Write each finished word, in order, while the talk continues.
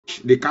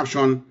the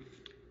caption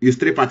is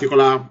 3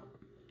 particular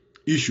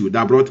issue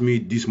that brought me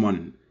this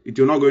morning. It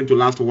will not going to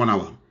last for 1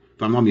 hour,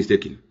 if I'm not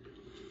mistaken.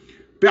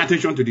 Pay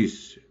attention to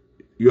this.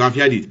 You have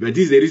heard it, but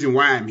this is the reason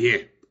why I'm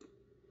here.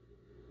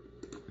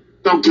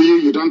 Talk to you,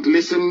 you don't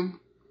listen.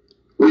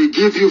 We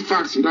give you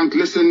facts, you don't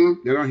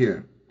listen. They don't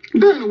hear.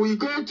 Then we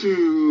go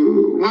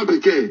to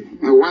Wabeke.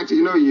 What,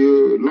 you know,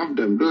 you love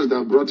them. Those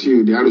that brought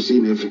you the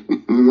RC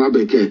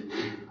Wabeke.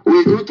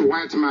 We go to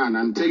white man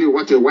and tell you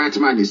what a white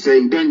man is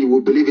saying. Then you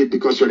will believe it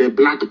because you're a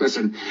black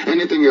person.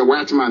 Anything a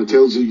white man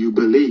tells you, you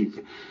believe.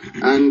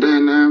 And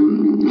then,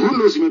 who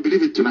knows, you may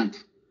believe it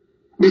tonight.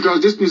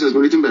 Because this piece has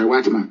been written by a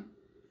white man.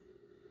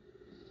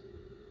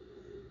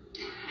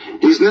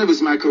 His name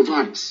is Michael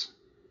Weiss.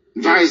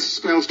 Weiss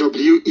spells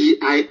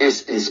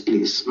W-E-I-S-S,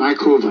 please.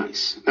 Michael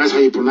Weiss. That's how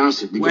you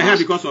pronounce it. We're here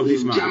because of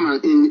this man.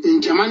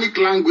 In Germanic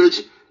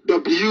language,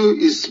 W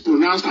is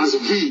pronounced as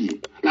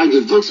V, like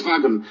the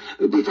Volkswagen.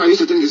 Before I used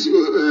to think it's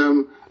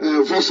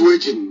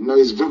Volkswagen. No,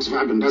 it's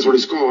Volkswagen. That's what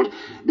it's called.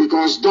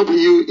 Because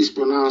W is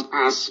pronounced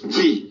as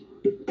V.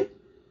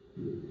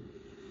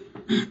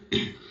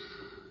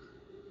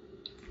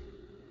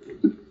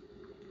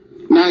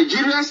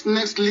 Nigeria's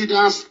next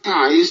leader's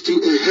ties to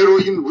a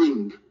heroin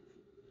ring.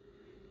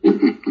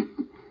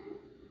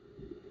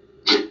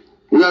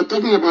 We are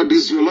talking about the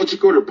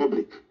Zoological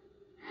Republic.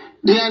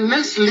 Their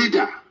next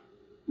leader,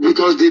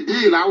 because the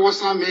deal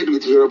Awasa made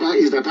with Yoruba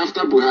is that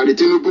after Buhari,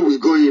 Tinubu will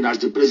go in as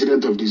the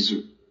president of the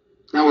zoo.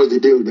 That was the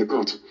deal they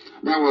got.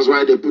 That was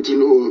why they put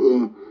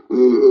in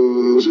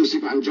Susi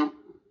Banjo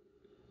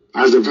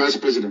as the vice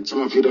president.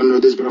 Some of you don't know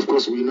this, but of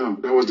course we know.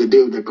 That was the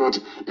deal they got.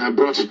 That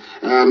brought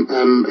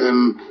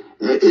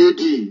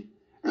AD.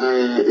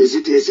 Is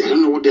it AC? I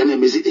don't know what their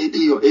name is. Is it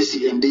AD or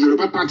ACN? The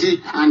Yoruba Party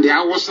and the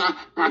Awasa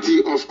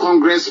Party of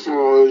Congress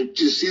for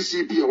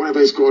CCP or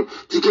whatever it's called,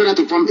 together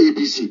to form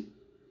APC.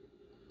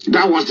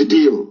 That was the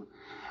deal.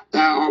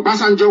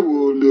 Obasanjo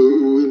will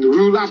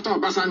rule after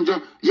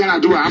Obasanjo,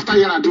 Yaradua, after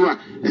Yaradua,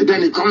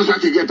 then he comes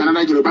back to get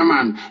another Yoruba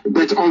man.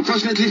 But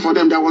unfortunately for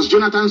them, there was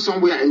Jonathan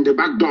somewhere in the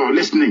back door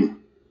listening.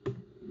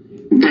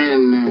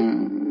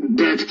 Then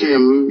death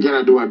came,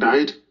 Yaradua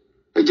died.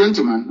 A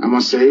gentleman, I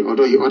must say,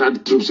 although he ordered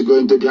the troops to go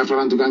into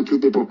Biafra to go and kill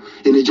people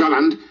in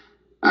Ijoland.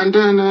 And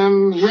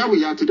then here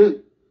we are today.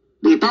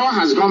 The power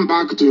has gone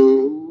back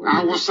to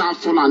Awasa,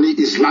 Fulani,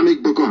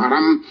 Islamic Boko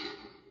Haram.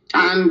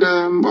 And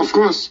of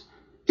course,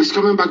 it's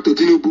coming back to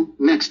Tinubu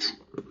next.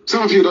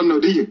 Some of you don't know,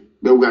 do you?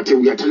 But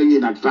we are telling you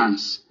in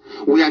advance.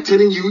 We are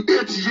telling you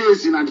 8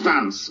 years in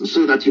advance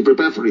so that you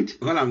prepare for it.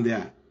 Hold on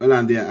there.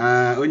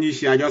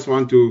 Onishi, I just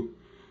want to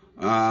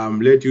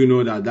let you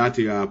know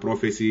that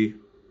prophecy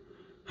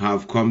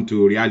have come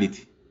to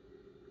reality.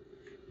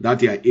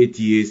 That 8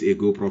 years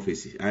ago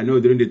prophecy. I know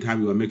during the time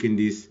we were making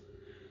this,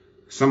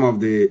 some of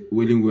the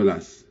willing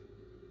willers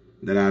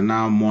that are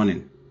now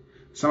mourning,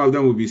 some of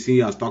them will be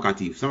seen as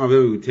talkative. Some of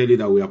them will tell you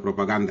that we are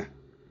propaganda.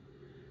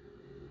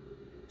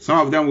 Some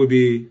of them will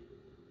be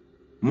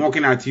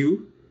mocking at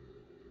you,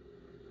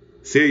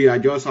 say you are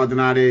just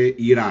ordinary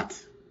Irat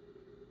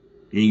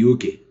in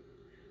UK.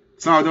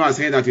 Some of them are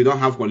saying that you don't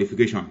have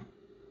qualification.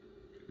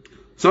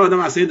 Some of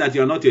them are saying that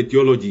you are not a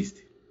theologist.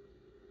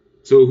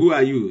 So who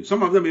are you?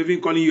 Some of them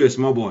even calling you a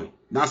small boy.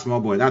 That's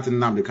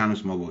Nnamdi Kanu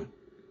small boy.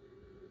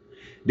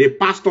 The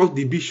pastors,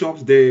 the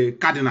bishops, the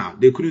cardinal,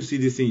 they couldn't see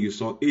this thing you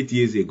saw 8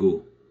 years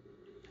ago.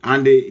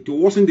 And to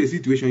worsen the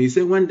situation, he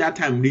said, when that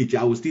time reach,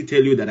 I will still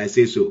tell you that I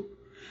say so.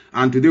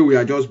 And today we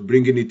are just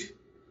bringing it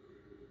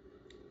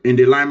in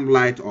the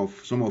limelight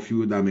of some of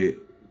you that may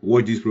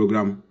watch this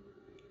program.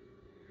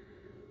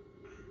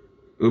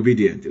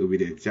 Obedient.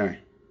 Sorry.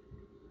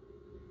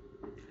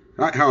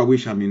 That's how I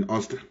wish I'm in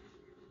Austria.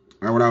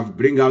 I would have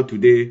bring out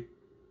today,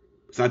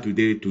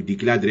 Saturday, to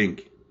declare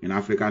drink in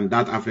Africa, and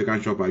that African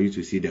shop I used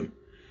to see them,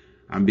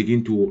 and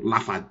begin to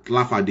laugh at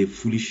the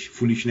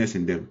foolishness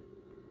in them.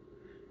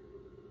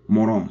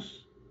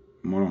 Morons.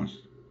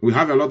 We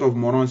have a lot of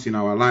morons in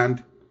our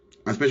land,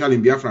 especially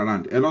in Biafra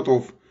land. A lot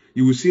of,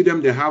 you will see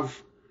them, they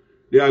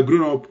are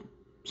grown up.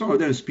 Some of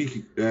them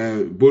speak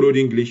borrowed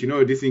English. You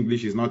know, this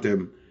English is not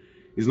a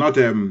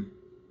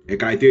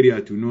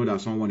criteria to know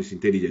that someone is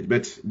intelligent,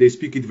 but they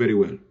speak it very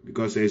well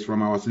because it's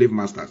from our slave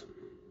masters.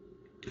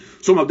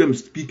 Some of them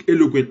speak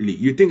eloquently.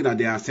 You think that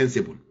they are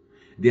sensible.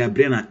 Their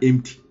brain are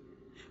empty.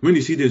 When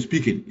you see them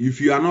speaking, if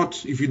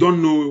you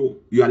don't know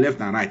your left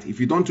and right, if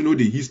you don't know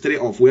the history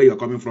of where you're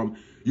coming from,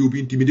 you'll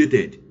be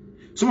intimidated.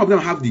 Some of them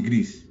have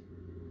degrees.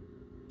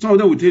 Some of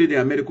them will tell you they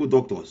are medical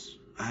doctors.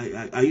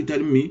 Are you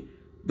telling me?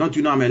 Don't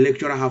you know I'm a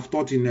lecturer? I have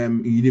taught in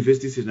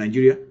universities in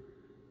Nigeria.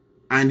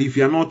 And if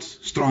you are not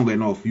strong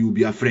enough, you will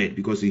be afraid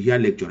because you hear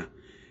lecturer.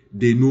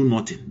 They know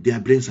nothing. Their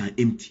brains are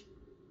empty.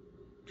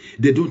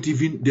 They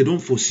don't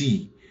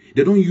foresee.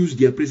 They don't use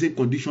their present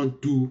condition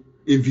to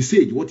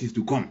envisage what is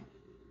to come.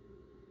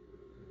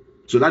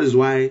 So that is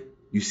why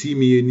you see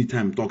me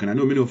anytime talking. I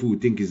know many of you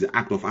would think it's the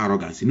act of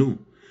arrogance. No,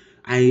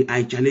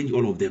 I challenge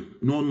all of them.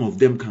 None of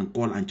them can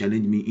call and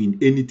challenge me in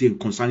anything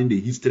concerning the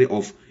history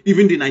of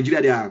even the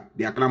Nigeria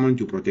they are clamoring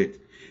to protect.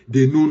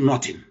 They know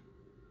nothing.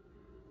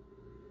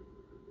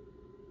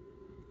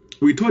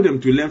 We told them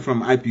to learn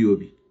from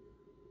IPOB.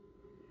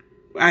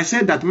 I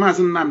said that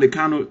Mazi Nnamdi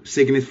Kanu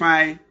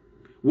signify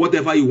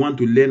whatever you want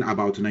to learn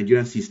about the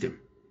Nigerian system.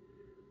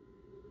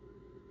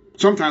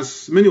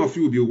 Sometimes many of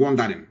you will be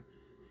wondering,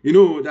 you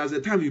know, there's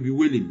a time you'll be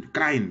wailing,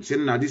 crying,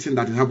 saying that this thing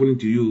that is happening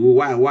to you.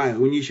 Why?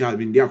 Onyisha has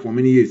been there for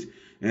many years.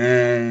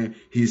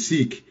 He's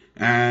sick.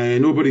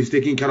 Nobody is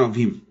taking care of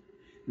him.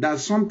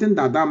 That's something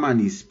that man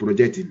is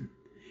projecting.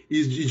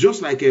 It's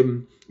just like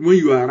when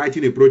you are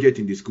writing a project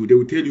in the school, they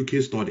will tell you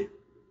case study.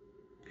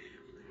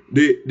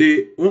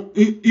 The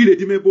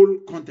irredeemable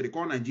country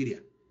called Nigeria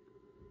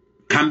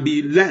can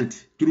be learned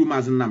through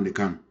Mazi Nnamdi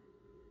Kanu.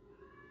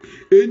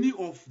 Any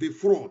of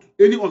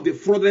the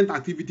fraudulent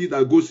activity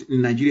that goes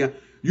in Nigeria,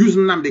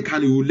 using Nnamdi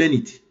Kanu, you will learn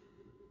it.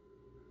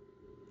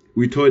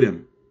 We told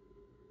them.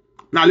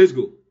 Now let's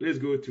go. Let's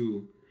go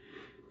to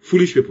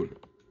foolish people.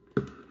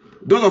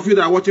 Those of you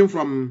that are watching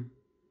from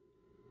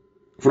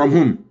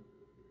home,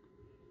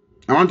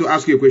 I want to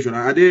ask you a question.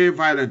 Are they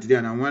violent today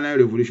and I want a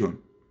revolution?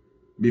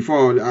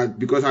 Before,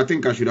 because I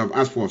think I should have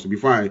asked first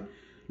before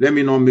let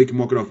me not make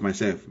mockery of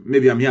myself.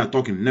 Maybe I'm here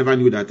talking. Never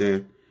knew that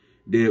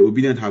the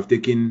obedient have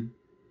taken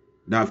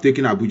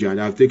Abuja,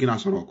 they have taken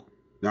Asorok.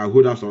 They have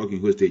hold Asorok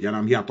in whole stage, and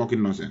I'm here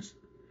talking nonsense.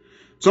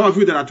 Some of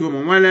you that are at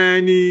home, well,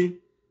 any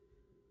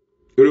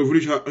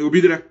revolution will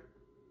be there.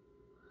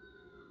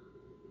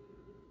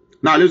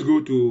 Now let's go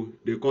to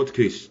the court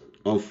case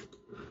of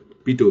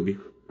Peter Obi.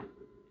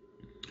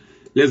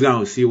 Let's go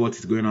and see what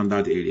is going on in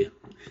that area.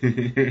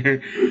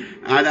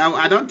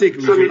 I don't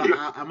think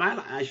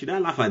should I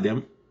laugh at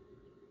them?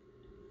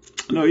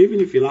 No, even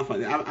if you laugh at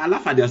them, I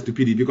laugh at their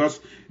stupidity because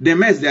the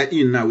mess they are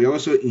in now, we are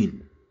also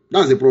in.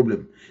 That's the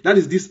problem. That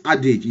is this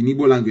adage in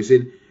Igbo language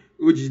saying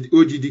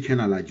OGD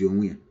Kenala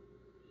Jomwe.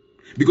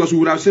 Because we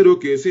would have said,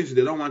 okay, since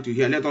they don't want to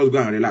hear, let us go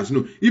and relax.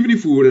 No, even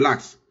if we will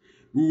relax,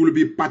 we will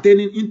be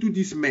pertaining into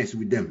this mess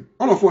with them.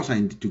 All of us are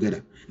in it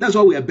together. That's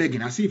why we are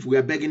begging, as if we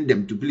are begging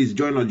them to please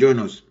join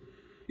us.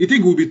 You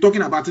think we'll be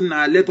talking about it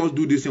now? Let us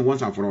do this thing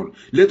once and for all.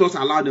 Let us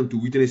allow them to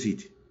witness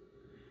it.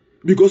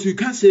 Because you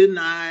can't say,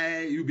 nah,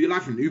 you'll be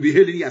laughing. You'll be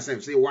hailing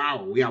yourself. Say,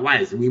 wow, we are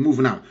wise. We move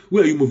now.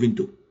 Where are you moving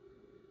to?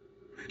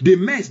 The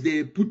mess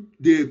they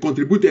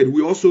contributed,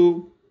 we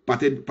also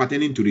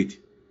pertaining to it.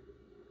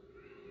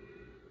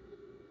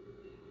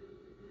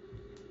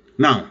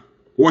 Now,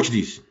 watch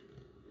this.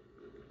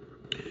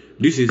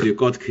 This is the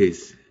court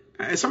case.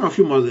 Some of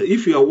you must,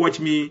 if you watch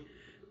me,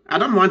 I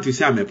don't want to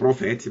say I'm a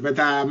prophet, but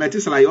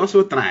Methuselah, you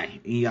also try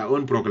in your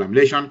own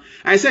proclamation.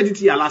 I said it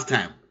here last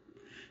time.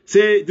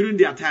 Say during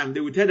their time, they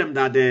will tell them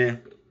that the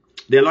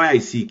lawyer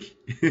is sick.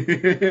 They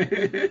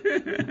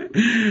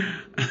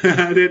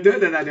tell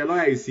them that the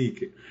lawyer is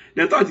sick.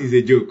 They thought it's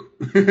a joke.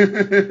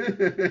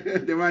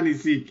 The man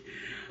is sick.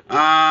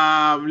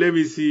 Let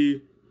me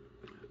see.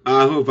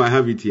 I hope I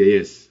have it here.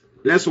 Yes.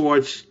 Let's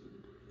watch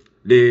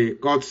the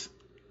court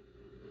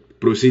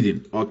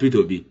proceeding or Peter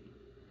Obi.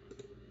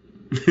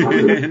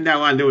 That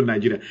one they in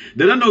Nigeria.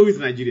 They don't know who is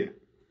Nigeria.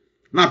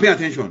 Now pay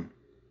attention.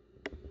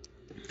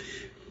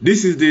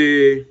 This is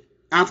the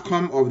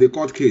outcome of the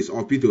court case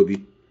of Peter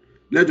Obi.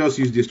 Let's just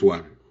use this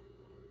one.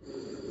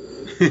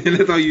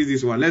 Let us use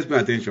this one. Let's pay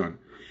attention.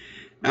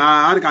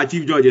 Our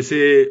chief judge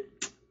say,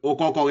 so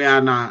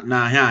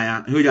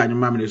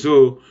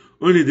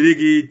only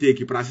the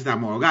take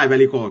paracetamol. Guy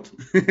belly court.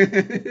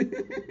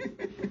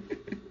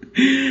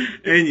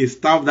 And you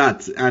stop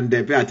that and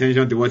pay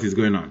attention to what is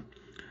going on.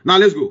 Now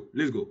let's go.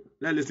 Let's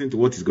listen to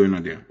what is going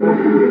on there.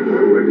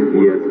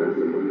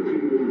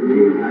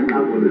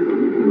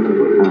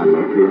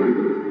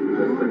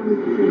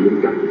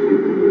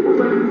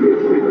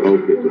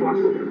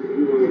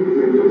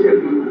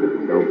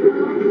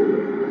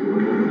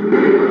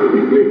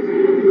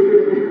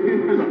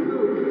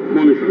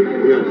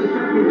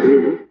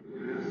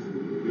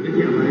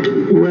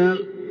 Well,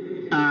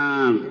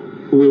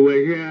 we were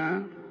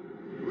here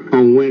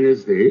on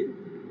Wednesday.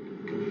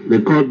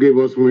 The court gave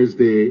us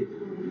Wednesday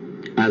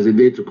as a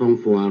day to come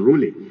for our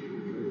ruling.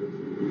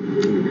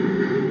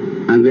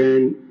 And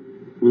then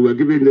we were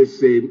given the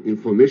same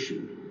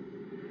information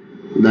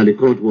that the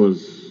court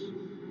was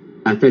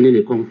attending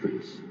a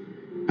conference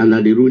and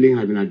that the ruling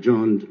had been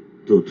adjourned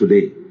to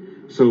today.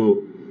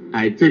 So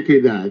I take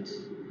it that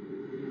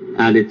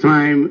at the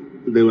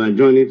time they were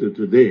adjourning to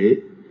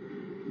today,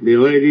 they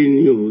already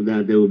knew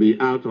that they would be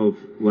out of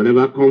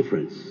whatever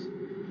conference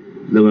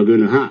they were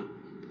going to have.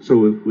 So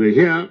we're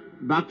here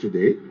back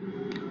today,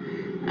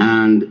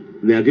 and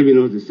they are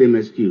giving us the same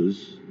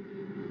excuse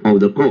of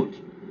the court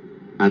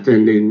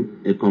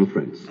attending a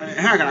conference.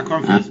 I got a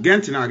conference.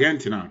 Get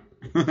now.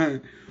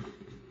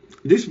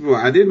 These people,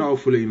 are they not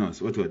following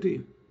us? What we're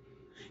doing?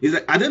 Is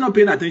that, are they not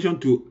paying attention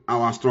to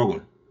our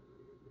struggle?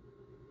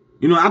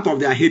 You know, out of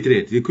their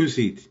hatred, they couldn't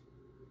see it.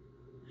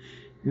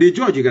 The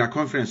judge, you got a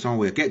conference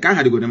somewhere. Can't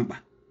have to go them.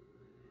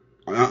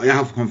 I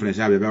have a conference.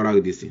 I have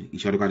a this thing.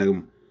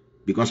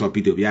 Because of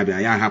Peter, I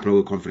have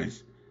a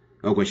conference.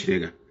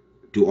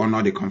 To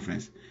honor the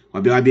conference.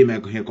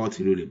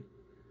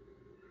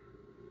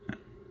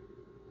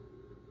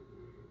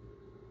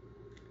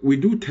 We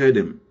do tell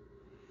them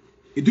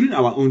during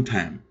our own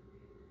time,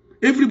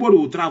 everybody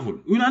will travel.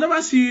 You will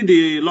never see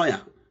the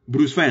lawyer,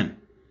 Bruce Fenn,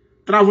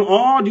 travel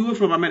all the way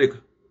from America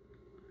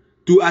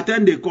to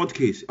attend a court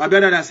case. I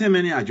bet that so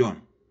many are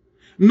John.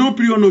 No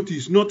prior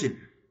notice, nothing.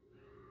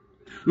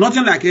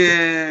 Nothing like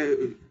a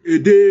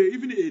day,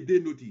 even a day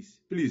notice.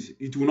 Please,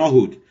 it will not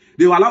hold.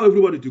 They will allow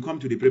everybody to come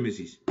to the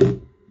premises. Sorry,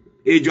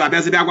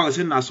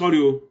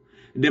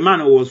 the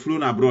man was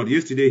flown abroad.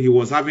 Yesterday, he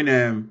was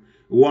having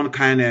one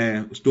kind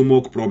of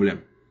stomach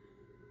problem.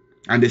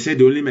 And they said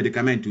the only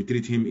medicament to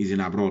treat him is in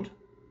abroad.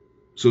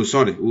 So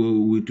sorry,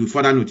 to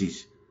further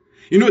notice.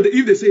 You know,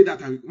 if they say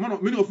that, many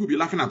of you will be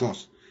laughing at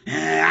us.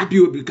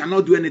 We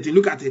cannot do anything.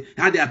 Look at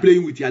how they are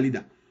playing with your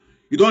leader.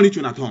 You don't need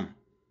to at home.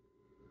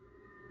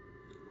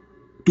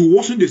 To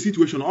worsen the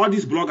situation, all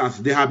these bloggers,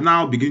 they have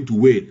now begun to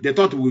wail. They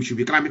thought we should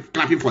be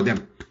clapping for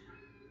them.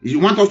 You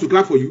want us to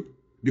clap for you?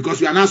 Because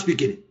you are now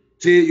speaking.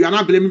 Say, you are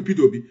not blaming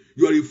P2B.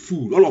 You are a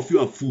fool. All of you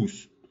are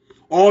fools.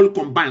 All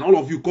combined, all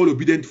of you call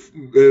obedient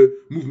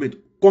movement.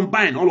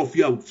 Combined, all of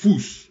you are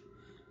fools.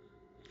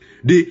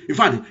 In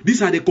fact,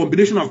 these are the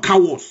combination of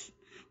cowards.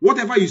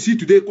 Whatever you see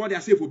today, call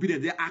themselves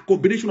obedient. They are a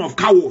combination of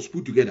cowards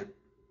put together.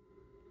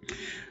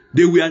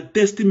 They were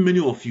testing many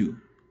of you.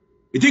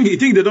 You think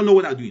they don't know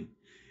what they're doing?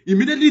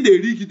 Immediately they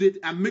read it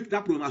and make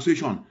that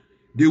pronunciation.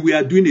 They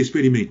were doing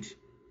experiment.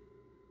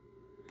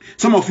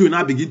 Some of you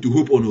now begin to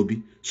hope on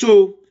Obi.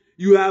 So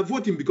you are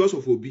voting because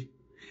of Obi.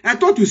 I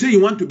thought you say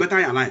you want to better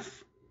your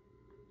life.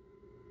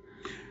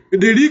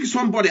 They rig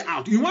somebody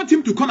out. You want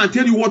him to come and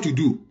tell you what to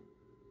do.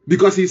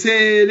 Because he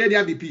say, let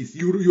there be peace.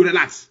 You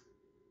relax.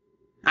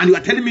 And you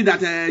are telling me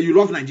that you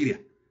love Nigeria.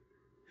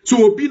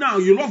 So Obi now,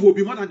 you love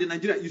Obi more than the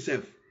Nigeria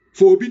yourself.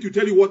 For Obi to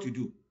tell you what to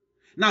do.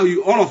 Now,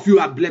 all of you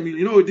are blaming.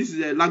 You know, this is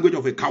a language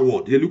of a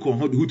coward. They look on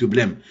who to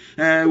blame.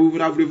 We would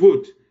have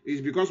revolted.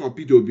 It's because of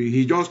P2B.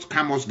 He just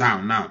calm us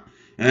down now.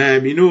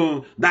 You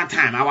know, that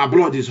time, our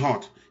blood is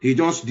hot. He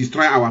just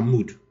destroy our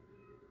mood.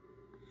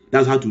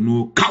 That's how to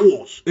know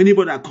cowards.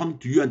 Anybody that come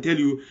to you and tell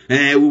you,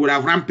 we would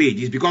have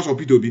rampage, it's because of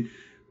P2B.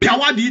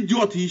 Power the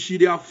idiot,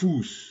 they are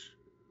fools.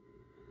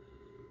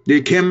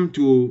 They came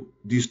to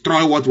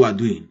destroy what we are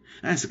doing.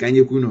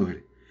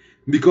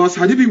 Because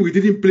had it been we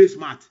didn't play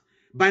smart,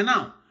 by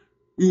now,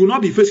 we will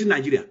not be facing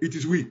Nigeria. It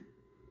is we.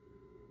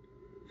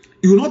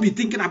 You will not be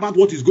thinking about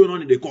what is going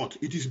on in the court.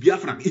 It is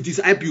Biafran. It is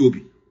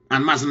IPOB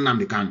and Mazi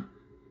Nnamdi Kanu.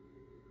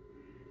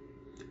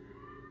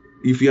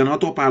 If you are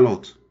not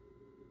autopilot,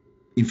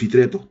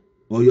 infiltrator,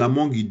 or you are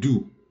among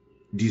the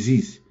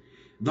disease,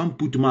 don't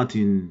put mouth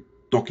in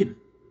talking.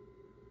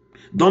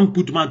 Don't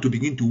put mouth to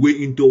begin to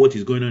weigh into what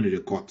is going on in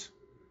the court.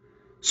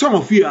 Some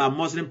of you are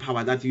Muslim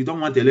power that you don't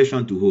want the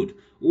election to hold.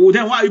 Well,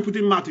 then why are you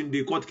putting mouth in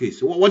the court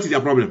case? What is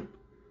your problem?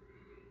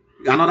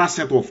 Another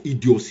set of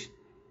idiocy.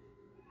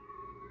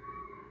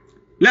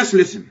 Let's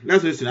listen.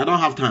 Let's listen. I don't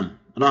have time.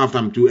 I don't have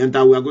time to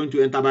enter. We are going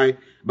to enter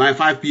by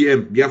 5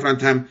 p.m. Biafran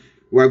time.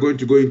 We are going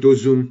to go into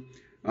Zoom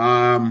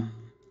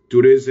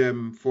to raise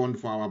fund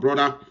for our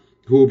brother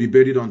who will be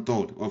buried on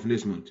 3rd of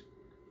next month.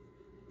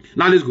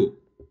 Now let's go.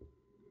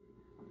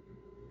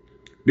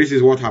 This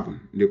is what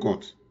happened in the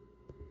court.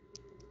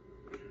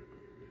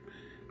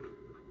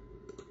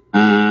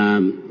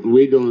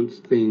 We don't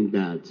think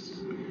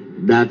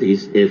that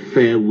is a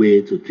fair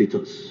way to treat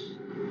us.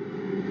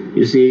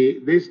 You see,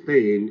 this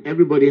thing,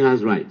 everybody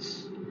has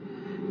rights.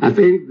 I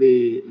think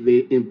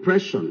the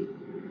impression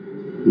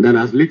that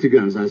as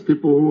litigants, as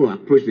people who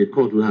approach the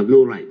court, we have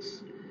no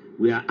rights.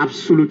 We are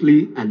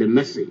absolutely at the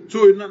mercy of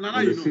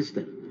the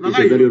system. It's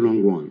a very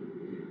wrong one.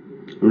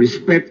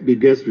 Respect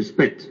begets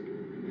respect.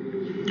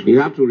 You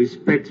have to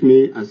respect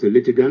me as a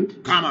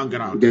litigant. Come on,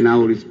 get out. Then I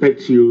will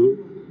respect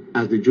you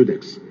as the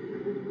judex.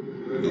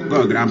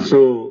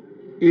 So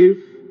if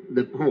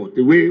the court,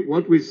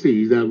 what we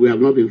see is that we have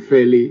not been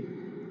fairly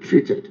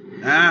treated.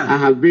 I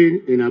have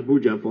been in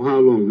Abuja for how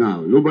long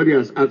now? Nobody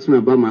has asked me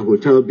about my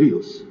hotel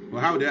bills.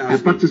 Well, how I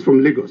practice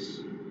from Lagos.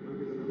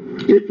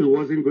 If he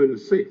wasn't going to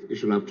say it, he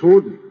should have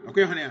told me.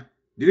 Okay, honey,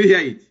 did you hear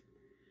it?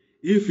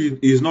 If he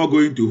is not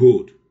going to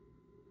hold,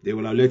 they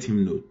will have let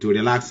him know to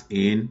relax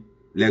in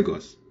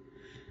Lagos.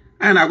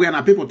 And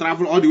again, people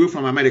travel all the way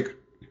from America.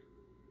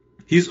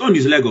 His own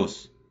is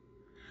Lagos.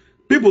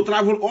 People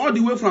travel all the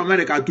way from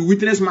America to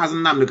witness Mazi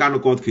Nnamdi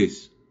Kanu court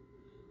case.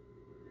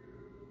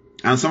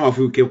 And some of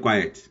you kept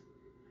quiet.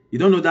 You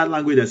don't know that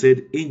language that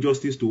said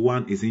injustice to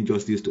one is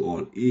injustice to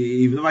all.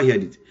 You've never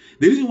heard it.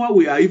 The reason why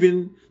we are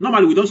even...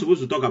 Normally, we don't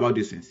supposed to talk about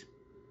these things.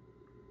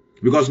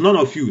 Because none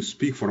of you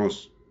speak for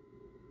us.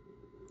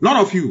 None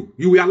of you.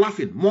 You were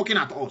laughing, mocking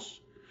at us.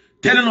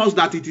 Telling us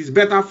that it is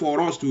better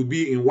for us to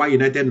be in one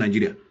united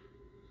Nigeria.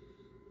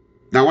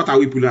 Now, what are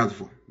we pulling out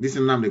for? This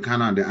is Nnamdi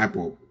Kanu and the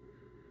IPOB.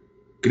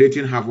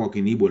 Creating havoc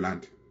in Igbo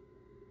land.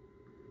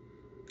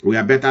 We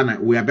are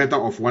better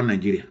off one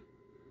Nigeria.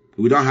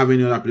 We don't have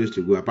any other place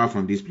to go apart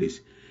from this place.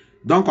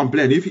 Don't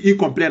complain. If you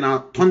complain,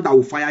 thunder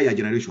will fire your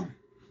generation.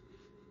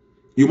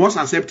 You must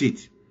accept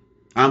it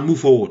and move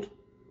forward.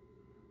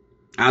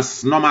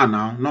 As normal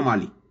now,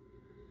 normally.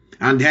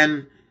 And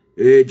then,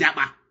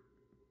 Jabba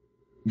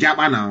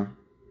now.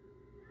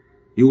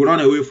 You run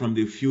away from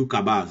the few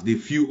cabals, the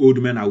few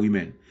old men and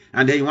women.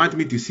 And then you want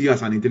me to see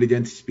us an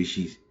intelligent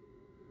species.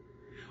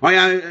 Oh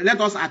yeah, let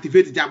us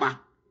activate Jabba.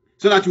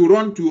 So that you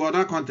run to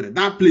other country.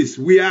 That place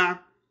where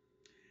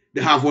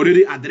they have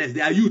already addressed.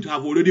 Their youth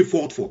have already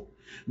fought for.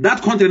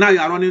 That country now you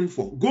are running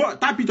for. Go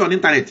tap it on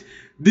internet.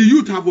 The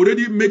youth have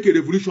already made a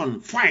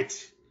revolution,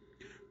 fight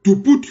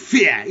to put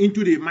fear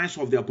into the minds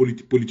of their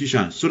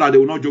politicians so that they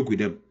will not joke with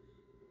them.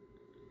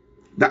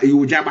 That you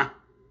will Jabba.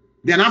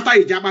 Then after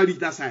you Jabba reach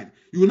that side,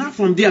 you will now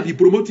from there be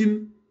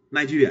promoting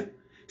Nigeria.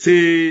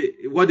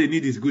 Say what they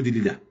need is good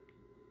leader.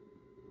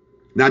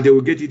 That they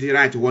will get it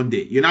right one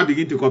day. You now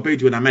begin to compare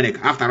it with America.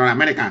 After all,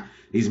 America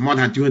is more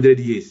than 200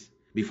 years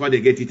before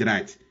they get it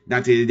right.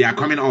 That they are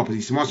coming up.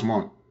 It's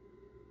small.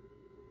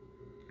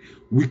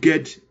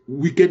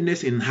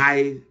 Wickedness in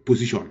high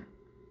position.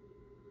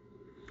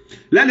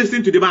 Let's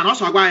listen to the man.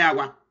 Also,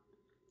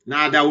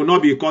 now there will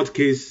not be a court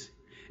case.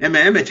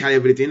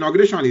 Everything.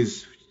 Inauguration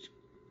is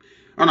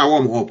on a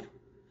warm up.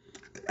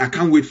 I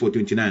can't wait for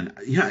 29.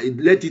 Yeah,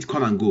 let it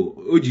come and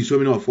go. OG, so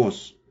many of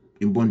us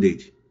in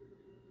bondage.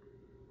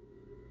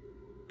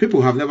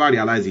 People have never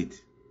realized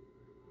it.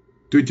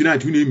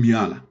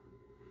 29,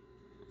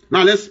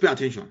 now let's pay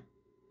attention.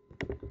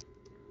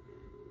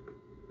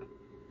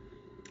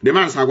 The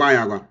man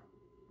Sagwayagwa.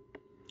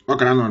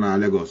 Okarano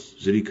Lagos,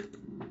 Zirik.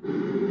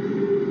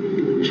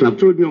 So I've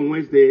told you on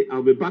Wednesday,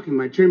 I'll be back in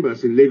my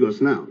chambers in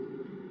Lagos now.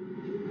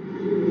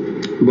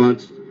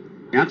 But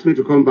he asked me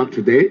to come back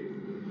today,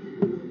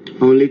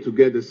 only to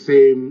get the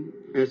same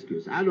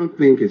excuse. I don't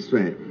think it's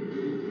fair.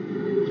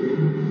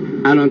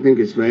 I don't think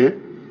it's fair.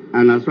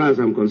 And as far as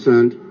I'm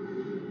concerned,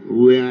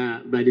 we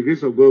are, by the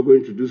grace of God,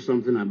 going to do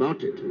something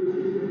about it.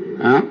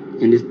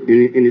 In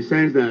the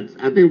sense that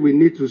I think we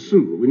need to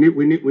sue. We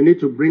need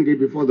to bring it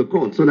before the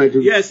court so that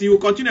yes, you will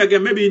continue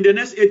again. Maybe in the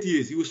next 8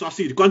 years, you will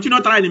succeed. Continue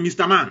trying,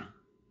 Mr. Man.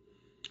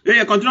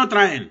 Yeah, continue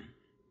trying.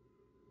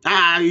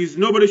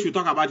 Nobody should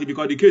talk about it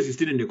because the case is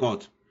still in the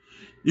court.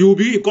 You will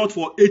be in court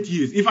for 8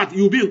 years. In fact,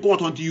 you will be in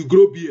court until you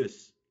grow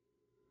beards.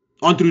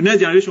 Until the next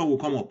generation will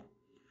come up.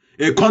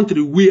 A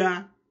country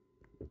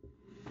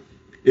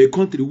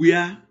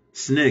where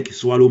snake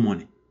swallow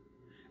money.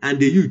 And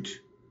the youth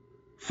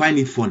find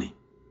it funny.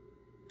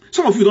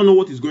 Some of you don't know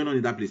what is going on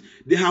in that place.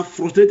 They have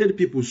frustrated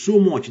people so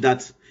much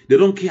that they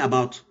don't care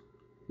about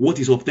what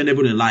is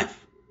obtainable in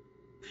life.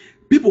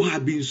 People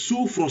have been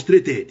so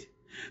frustrated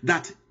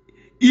that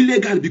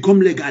illegal become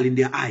legal in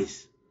their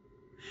eyes.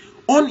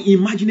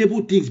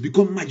 Unimaginable things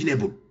become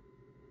imaginable.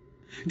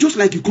 Just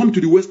like you come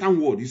to the Western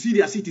world, you see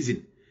their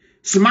citizen,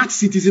 smart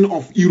citizen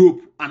of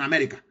Europe and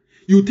America.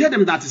 You tell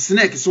them that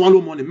snake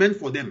swallow money meant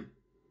for them.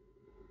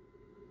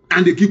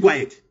 And they keep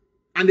quiet.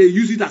 And they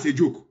use it as a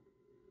joke.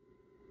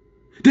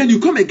 Then you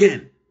come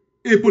again.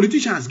 A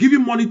politician is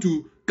giving money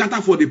to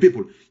cater for the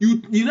people.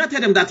 You not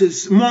tell them that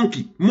is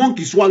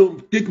monkey swallow,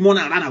 take money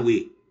and run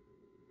away.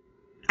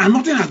 And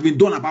nothing has been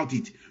done about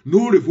it.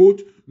 No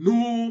revolt,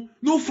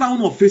 no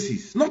frown of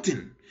faces,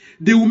 nothing.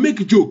 They will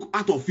make joke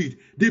out of it.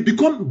 They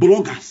become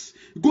bloggers.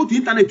 Go to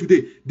internet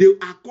today. They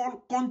are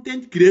called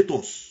content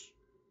creators,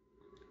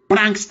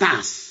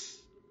 pranksters.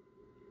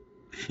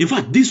 In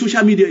fact, this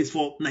social media is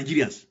for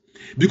Nigerians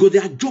because they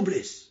are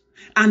jobless.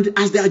 And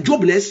as they are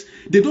jobless,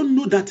 they don't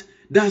know that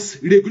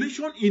there's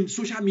regulation in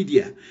social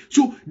media.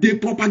 So they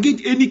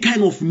propagate any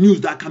kind of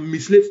news that can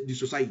mislead the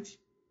society.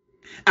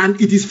 And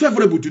it is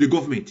favorable to the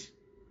government.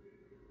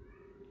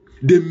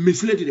 They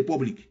mislead the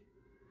public.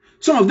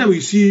 Some of them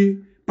will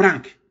see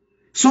prank.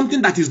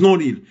 Something that is not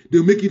real.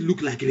 They'll make it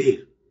look like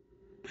real.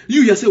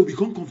 You yourself will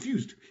become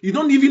confused. You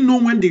don't even know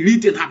when the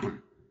real thing happened.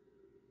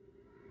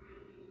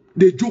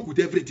 They joke with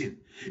everything.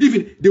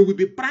 Even they will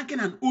be pranking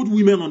an old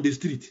woman on the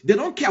street. They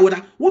don't care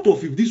whether, what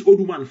if this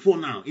old woman fall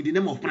now in the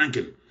name of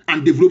pranking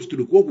and develops to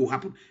look, what will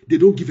happen? They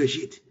don't give a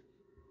shit.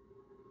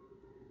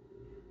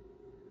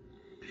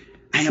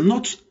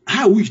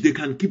 I wish they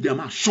can keep their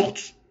mouth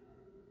shut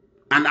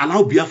and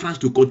allow Biafrans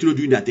to continue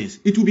doing their things.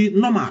 It will be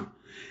normal.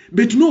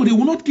 But no, they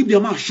will not keep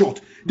their mouth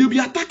shut. They'll be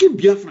attacking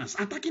Biafrans,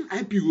 attacking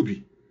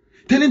IPOB.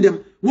 Telling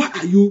them, why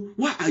are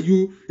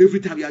you, every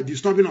time you are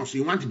disturbing us,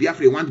 you want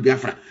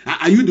Biafra.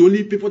 Are you the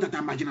only people that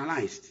are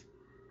marginalized?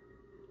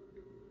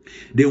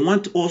 They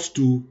want us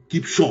to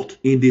keep short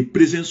in the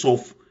presence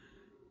of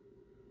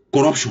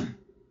corruption,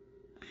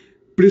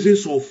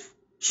 presence of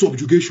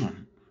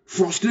subjugation,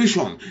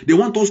 frustration. They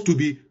want us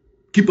to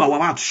keep our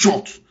mouth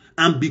shut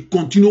and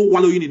continue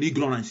wallowing in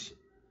ignorance.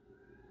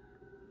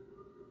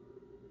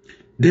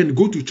 Then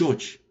go to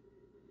church.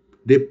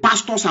 The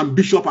pastors and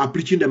bishops are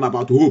preaching them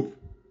about hope.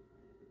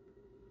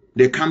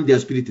 They calm their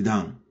spirit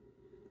down.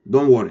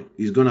 Don't worry,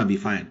 it's gonna be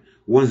fine.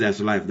 Once there's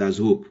life, there's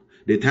hope.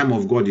 The time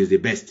of God is the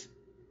best.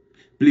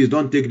 Please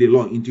don't take the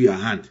law into your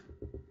hand.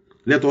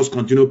 Let us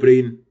continue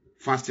praying,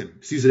 fasting,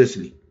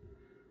 ceaselessly.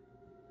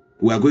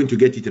 We are going to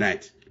get it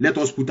right. Let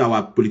us put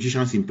our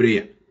politicians in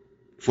prayer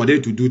for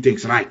them to do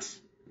things right.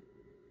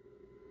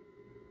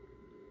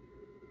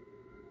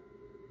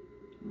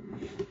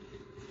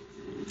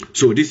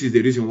 So this is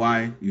the reason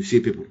why you see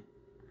people.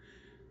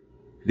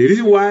 The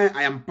reason why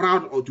I am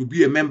proud to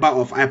be a member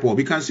of IPOB,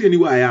 you can see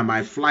anywhere I am,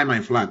 I fly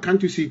my flag.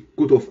 Can't you see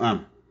coat of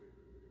arm?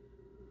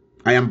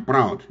 I am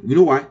proud. You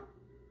know why?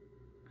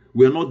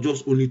 We are not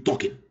just only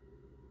talking.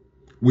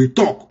 We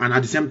talk and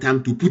at the same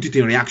time to put it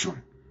in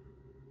reaction.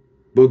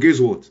 But guess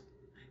what?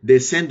 They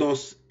send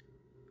us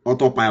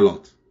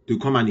autopilot to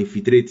come and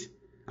infiltrate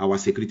our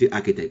security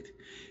architect.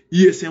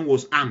 ESN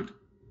was armed.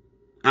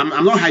 I'm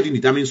not hiding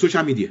it. I'm in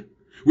social media.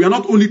 We are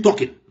not only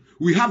talking.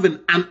 We have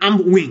an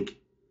armed wing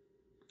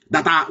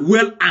that are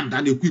well armed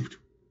and equipped.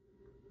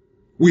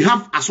 We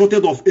have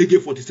assorted of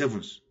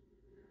AK-47s.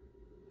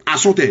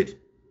 Assorted.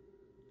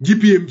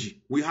 GPMG.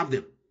 We have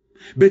them.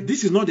 But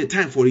this is not the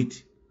time for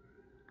it.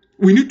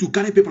 We need to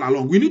carry people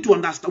along. We need to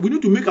understand. We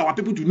need to make our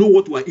people to know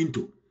what we are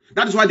into.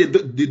 That is why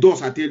the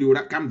doors are telling you,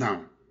 calm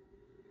down.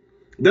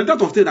 The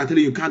thought of things are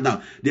telling you, calm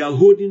down. They are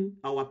holding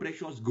our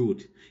precious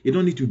gold. You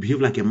don't need to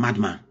behave like a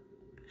madman.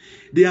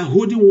 They are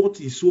holding what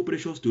is so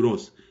precious to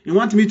us. You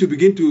want me to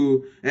begin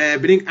to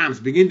bring arms,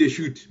 begin the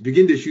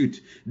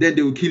shoot. Then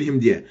they will kill him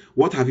there.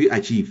 What have you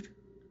achieved?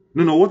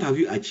 No, what have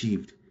you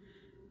achieved?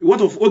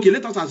 Okay,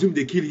 let us assume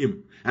they kill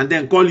him and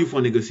then call you for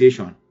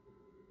negotiation.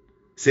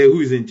 Say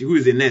who is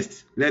the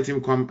next? Let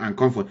him come and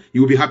comfort.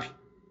 You will be happy.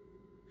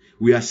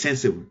 We are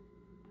sensible.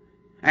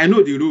 I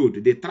know the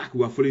road, the track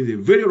we are following is a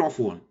very rough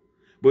one,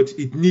 but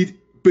it needs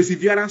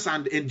perseverance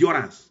and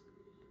endurance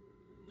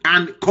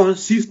and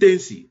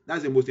consistency.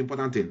 That's the most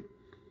important thing,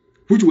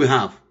 which we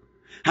have.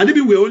 Had it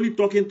been we're only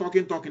talking,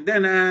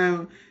 then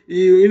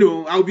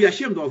I'll be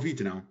ashamed of it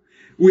now.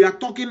 We are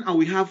talking and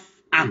we have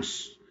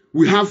arms.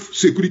 We have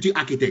security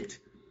architect,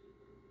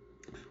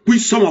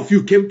 which some of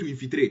you came to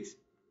infiltrate.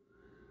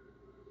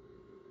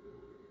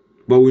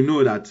 But we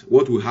know that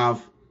what we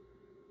have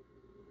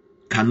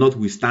cannot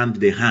withstand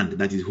the hand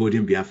that is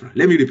holding Biafra.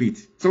 Let me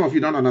repeat. Some of you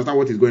don't understand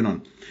what is going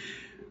on.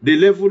 The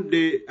level,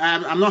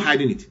 I'm not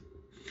hiding it.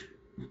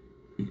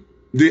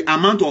 The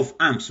amount of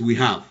arms we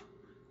have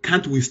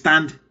can't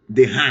withstand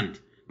the hand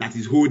that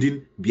is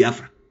holding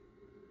Biafra.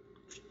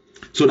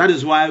 So that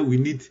is why we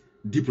need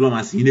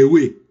diplomacy in a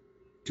way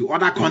to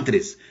other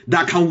countries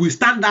that can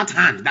withstand that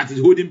hand that is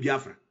holding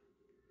Biafra.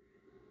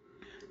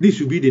 This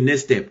should be the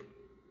next step.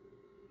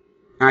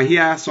 I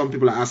hear some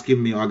people are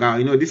asking me,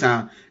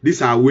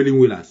 these are willing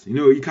willers.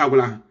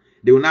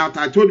 They will now.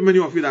 I told many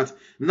of you that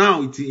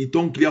now it's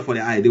unclear for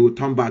the eye. They will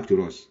turn back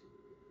to us.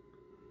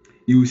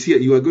 You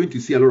are going to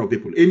see a lot of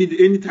people.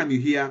 Anytime you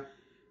hear,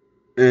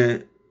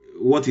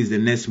 what is the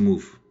next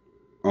move?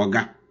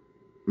 Oga,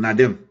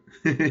 Nadem,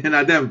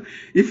 Nadem.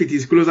 If it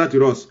is closer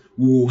to us,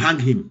 we will hang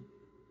him.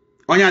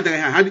 On the other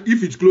hand,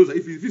 if it's closer,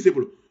 if it's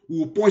visible, we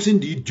will poison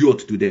the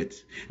idiot to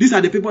death. These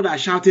are the people that are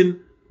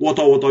shouting,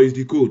 "Water is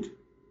the code."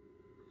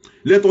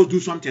 Let us do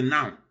something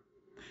now.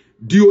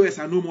 DOS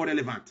are no more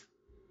relevant.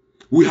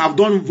 We have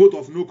done vote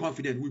of no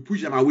confidence. We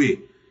push them away.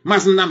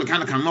 Mazi Nnamdi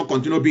Kanu cannot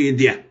continue being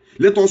there.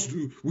 Let us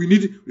do. We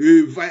need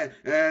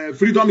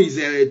freedom is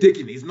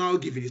taken. It's not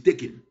given. It's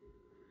taken.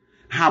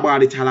 How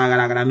about the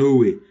Chalagara? No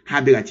way. How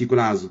big a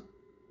Chikolazo?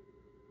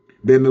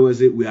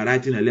 We are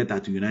writing a letter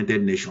to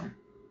United Nations.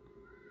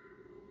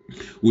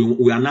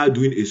 We are now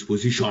doing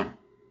exposition.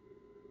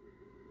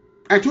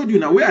 I told you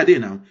now. Where are they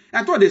now?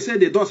 I thought they said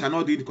the doors are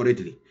not doing it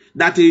correctly.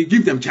 That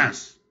give them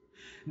chance.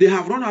 They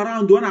have run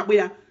around,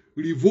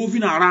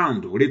 revolving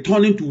around,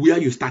 returning to where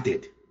you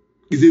started.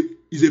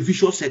 It's a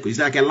vicious circle. It's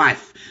like a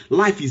life.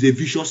 Life is a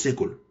vicious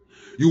circle.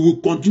 You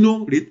will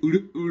continue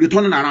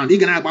returning around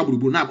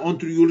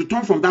until you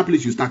return from that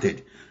place you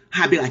started.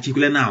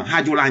 Now,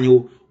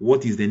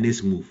 what is the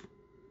next move?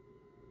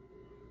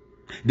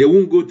 They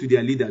won't go to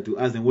their leader to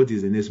ask them what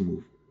is the next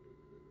move.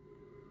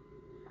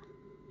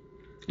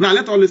 Now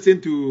let's all listen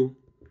to.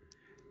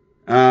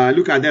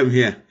 Look at them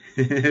here.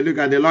 Look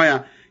at the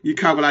lawyer. You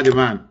can't go like the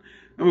man.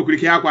 I'm going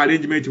to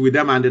arrangement with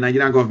them and the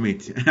Nigerian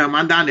government. We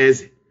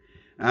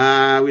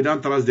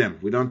don't trust them.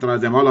 We don't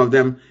trust them. All of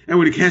them. And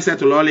we can't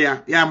settle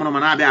earlier.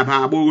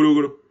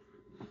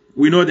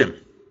 We know them.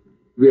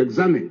 We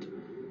examined.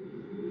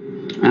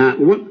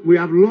 What we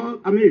have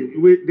lost.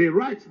 The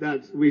right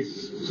that we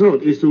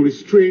sought is to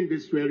restrain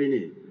this swearing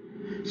in.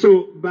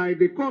 So by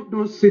the court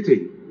not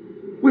sitting,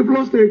 we've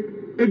lost a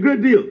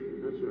great deal.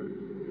 That's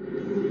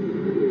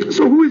right.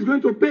 So who is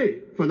going to pay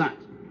for that?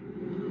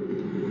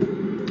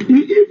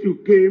 If you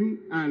came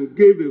and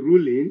gave a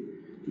ruling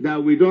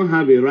that we don't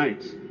have a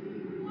right,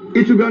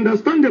 it will be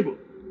understandable.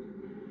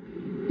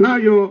 Now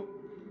you're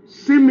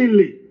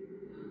seemingly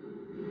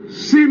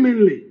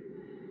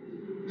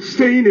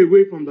staying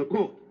away from the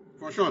court.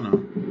 For sure now.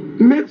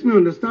 Makes me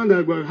understand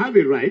that we have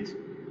a right,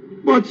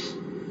 but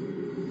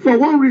for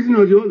one reason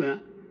or the other,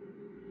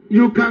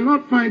 you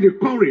cannot find the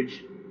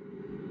courage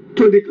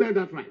to declare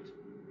that right.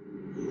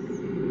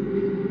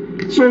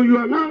 So you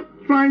are now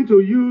trying to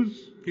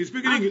use... He's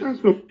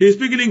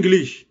speaking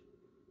English.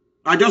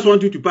 I just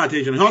want you to pay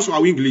attention. How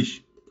are we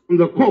English? From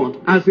the court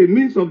as a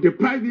means of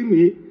depriving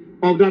me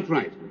of that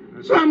right.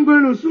 So I'm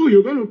going to sue.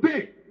 You're going to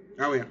pay.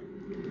 How are you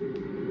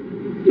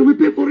will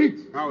pay for it.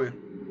 How are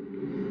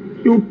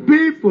you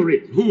pay for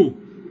it. Who?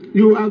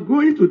 You are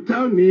going to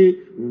tell me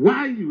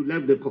why you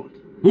left the court.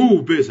 Who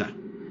will pay, sir?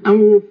 And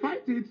we will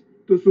fight it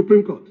to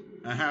Supreme Court.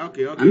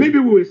 Okay. And maybe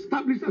we will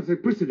establish as a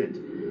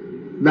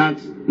precedent that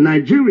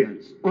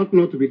Nigerians ought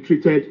not to be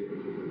treated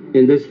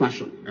in this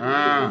fashion.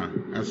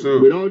 So.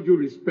 With all due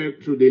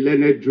respect to the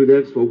learned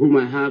judges for whom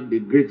I have the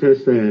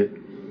greatest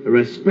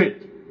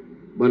respect.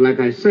 But like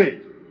I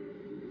said,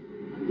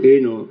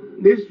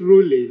 this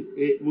ruling,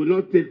 it will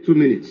not take 2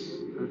 minutes.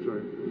 That's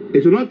right.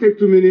 It will not take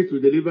 2 minutes to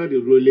deliver the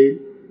ruling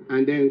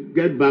and then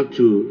get back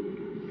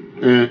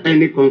to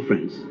any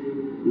conference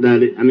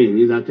that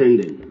is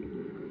attending.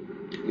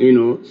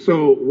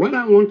 So what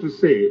I want to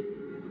say,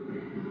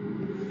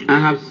 I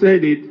have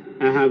said it,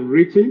 I have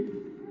written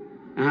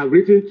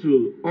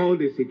to all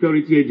the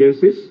security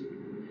agencies,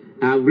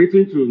 I have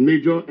written to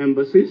major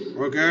embassies.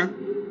 Okay.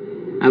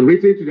 I've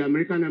written to the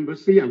American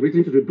embassy, I've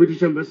written to the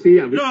British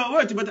embassy. No,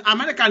 wait, but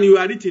American you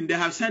are written, they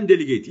have sent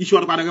delegates. You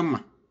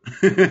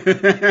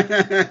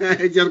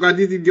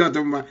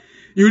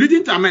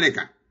written to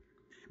America.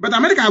 But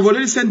America have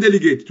already sent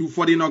delegates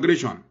for the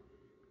inauguration.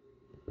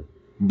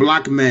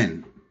 Black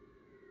men.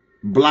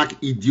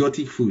 Black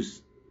idiotic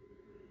fools.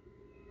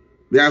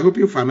 They are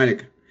hoping for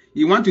America.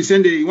 You want to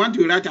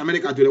write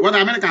America to what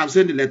America have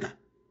sent the letter.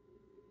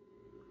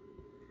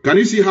 Can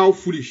you see how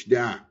foolish they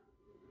are?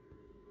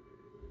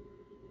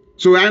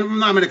 So I'm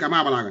not America,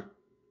 my balaga.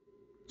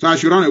 So I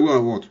should run away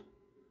or what?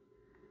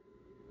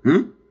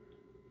 You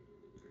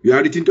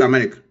are written to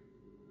America.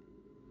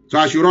 So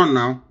I should run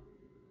now.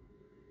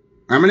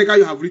 America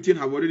you have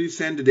already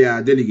sent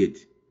their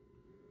delegate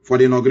for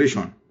the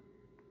inauguration.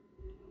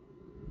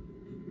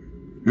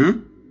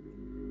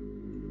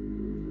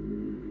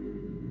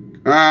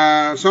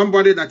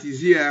 Somebody that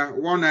is here,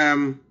 one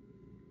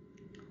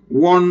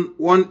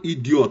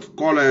idiot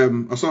called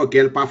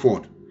Osaka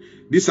Pafford.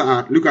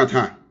 Look at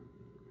her.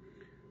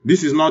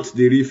 This is not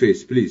the real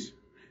face, please.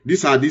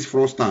 These are these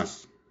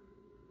fraudsters.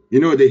 You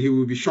know that he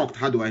will be shocked.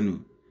 How do I know?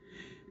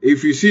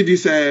 If you see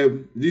this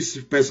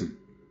person,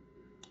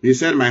 he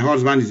said my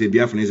husband is a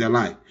Biafran. It's a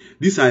lie.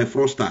 These are a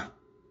fraudster.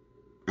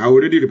 I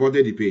already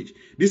reported the page.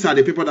 These are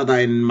the people that are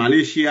in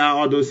Malaysia,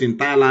 all those in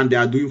Thailand. They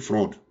are doing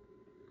fraud.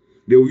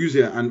 They will use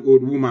an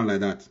old woman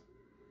like that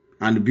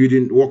and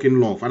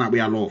working love. And we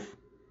are love.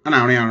 And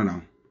I don't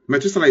know.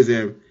 Methuselah is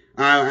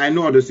I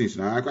know all those things.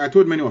 I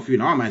told many of you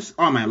now.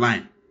 All my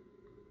line.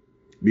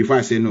 Before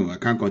I say no, I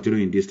can't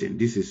continue in this thing.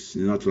 This is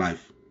not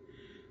life.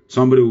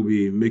 Somebody will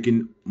be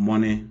making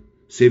money,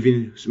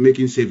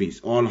 making savings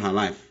all her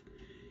life.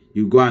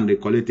 You go and they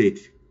collect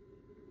it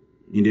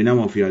in the name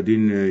of you are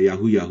doing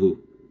Yahoo.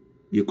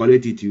 You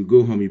collect it, you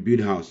go home, you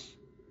build house,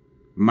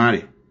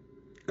 marry,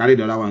 carry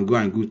the other one, go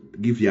and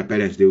give your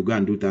parents. They will go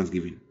and do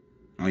Thanksgiving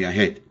on your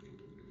head.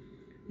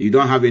 You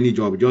don't have any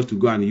job just to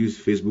go and use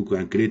Facebook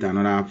and create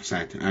another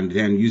site and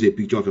then use a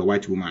picture of a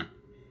white woman.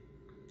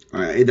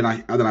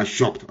 Either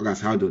shocked.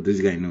 That's how does this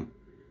guy know?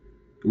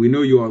 We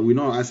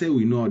know I say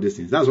we know all these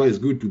things. That's why it's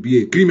good to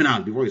be a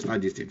criminal before you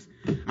start these things.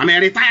 I'm a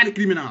retired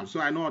criminal,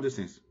 so I know all these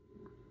things.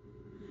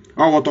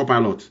 All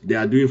autopilot, they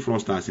are doing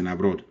fraudsters in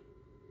abroad.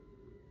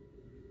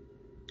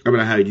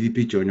 I did a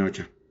picture on your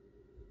chat.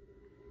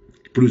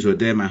 Proves or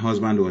there my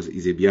husband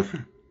is a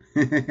Biafra.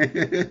 I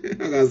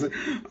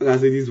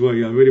say this boy,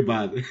 you are very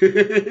bad.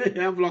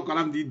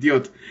 I'm the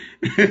idiot.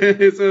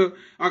 So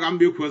I can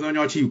be on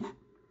your cheek.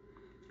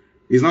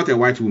 It's not a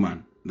white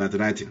woman that's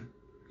writing.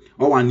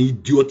 Or an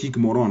idiotic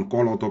moron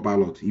called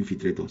autopilot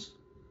infiltrators.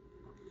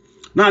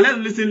 Now let's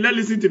listen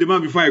to the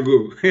man before I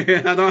go.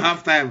 I don't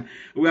have time.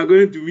 We are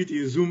going to meet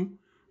in Zoom.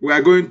 We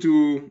are going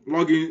to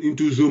log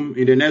into Zoom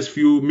in the next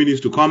few minutes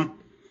to come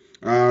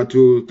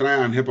to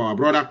try and help our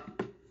brother.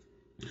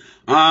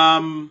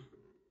 To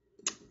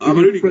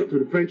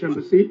the French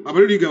embassy.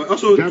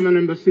 Also, German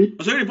embassy.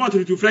 Also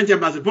reported to French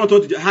embassy.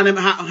 They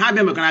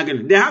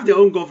have their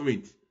own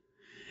government.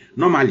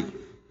 Normally,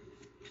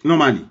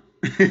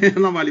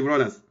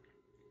 brothers.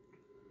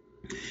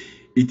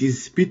 It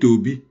is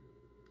P2B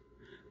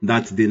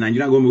that the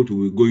Nigerian government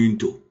will go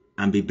into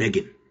and be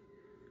begging.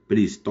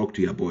 Please talk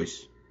to your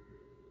boys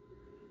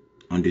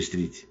on the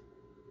street.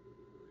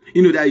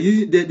 You know,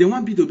 they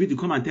want P2B to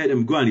come and tell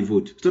them go and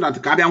vote so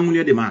that Kabia won't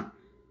hear the man.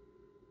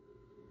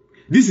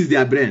 This is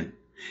their brain.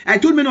 I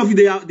told many of you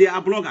they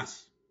are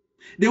bloggers.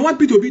 They want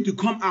P2B to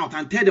come out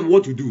and tell them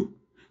what to do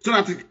so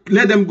that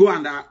let them go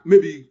and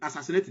maybe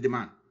assassinate the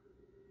man.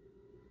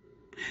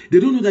 They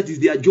don't know that it's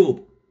their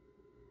job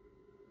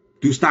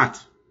to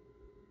start.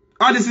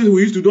 All these things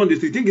we used to do on the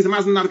street, think it's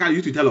Mazi Nnamdi Kanu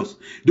used to tell us.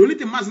 The only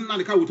thing Mazi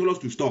Nnamdi Kanu will tell us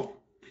to stop.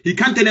 He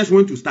can't tell us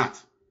when to start.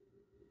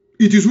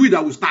 It is we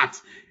that will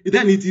start.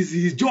 Then it is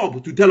his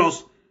job to tell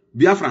us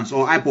Biafrans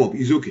or IPOP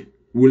is okay.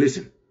 We'll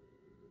listen.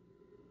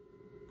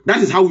 That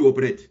is how we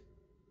operate.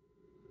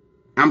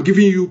 I'm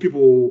giving you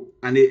people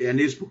an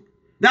expo.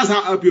 That's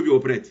how IPOP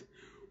operate.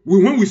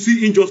 When we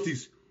see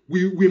injustice,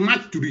 we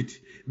march to it.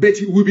 But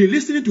we'll be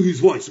listening to his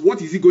voice.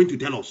 What is he going to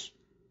tell us?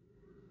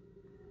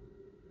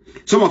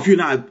 Some of you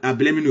now are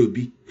blaming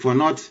Obi for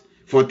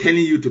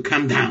telling you to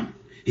calm down.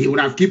 He would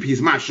have kept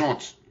his mouth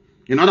shut.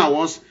 In other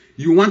words,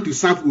 you want to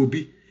serve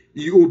Obi.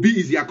 Obi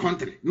is their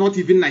country, not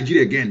even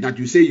Nigeria again, that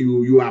you say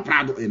you are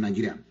proud of a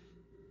Nigerian.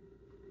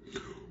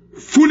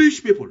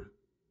 Foolish people,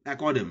 I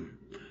call them.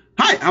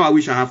 Hi, how I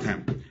wish I have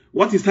time.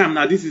 What is time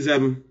now? This is, I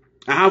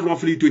have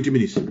roughly 20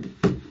 minutes.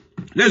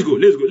 Let's go.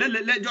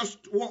 Let just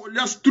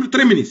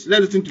 3 minutes.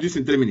 Let's listen to this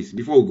in 3 minutes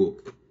before we go.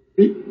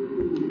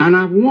 And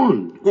I've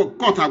warned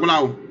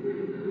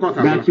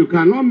that you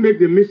cannot make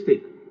the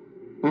mistake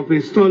of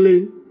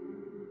installing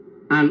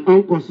an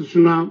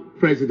unconstitutional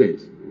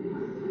president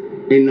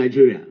in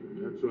Nigeria.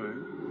 That's right.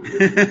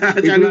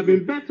 It would have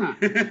been better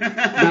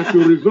that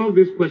you resolve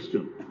this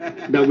question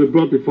that we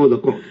brought before the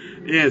court.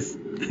 Yes.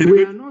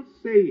 We are not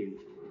saying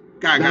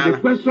that the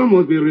question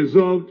must be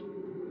resolved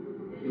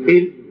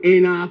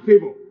in our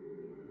favor.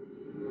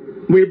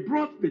 We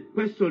brought the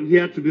question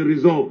here to be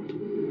resolved.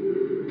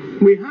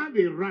 We have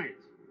a right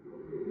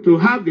to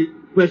have the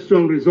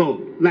question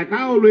resolved. Like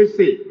I always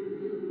say,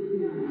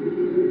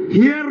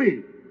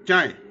 hearing.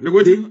 Chai,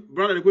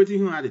 brother, the question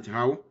who had it.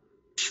 How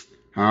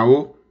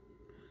will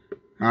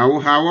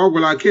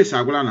our case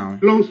now?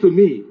 Belongs to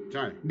me.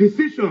 Chai.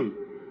 Decision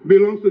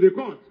belongs to the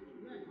court.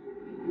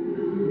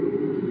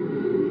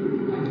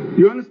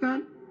 You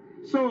understand?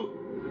 So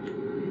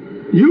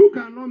you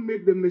cannot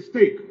make the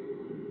mistake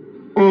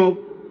of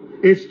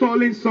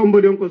installing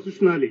somebody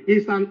unconstitutionally.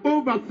 It's an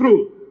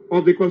overthrow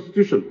of the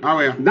Constitution. Oh,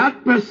 yeah.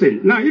 That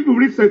person. Now, if you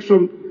read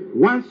section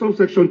 1,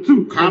 subsection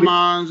 2. Come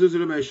on,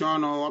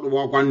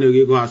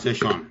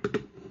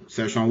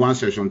 Section 1,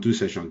 section 2,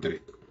 section 3.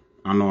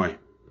 Annoy.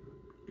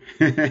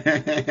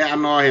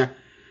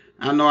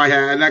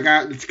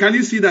 Like, can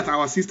you see that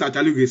our sister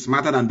Chalugu is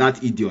smarter than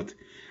that idiot?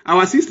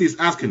 Our sister is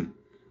asking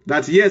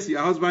that yes,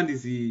 your husband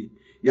is a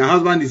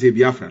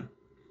Biafran,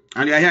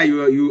 and you are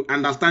here. You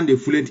understand the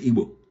fluent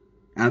Igbo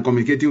and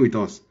communicating with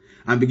us,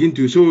 and begin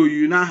to. So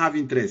you now have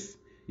interest.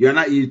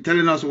 You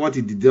telling us what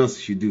the does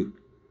should do.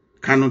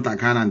 Canon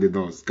Takana and the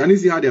does. Can you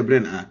see how their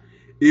brain are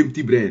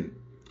empty brain?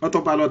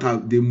 Autopilot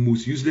have the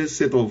most useless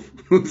set of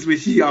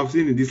species I've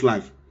seen in this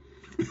life.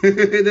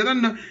 They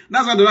don't know.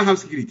 That's why they don't have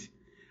security.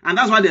 And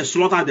that's why they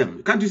slaughter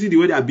them. Can't you see the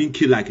way they are being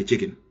killed like a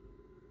chicken?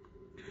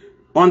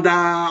 Under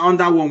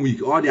 1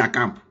 week, all their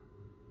camp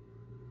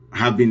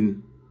have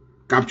been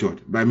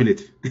captured by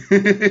military.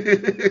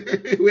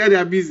 Where they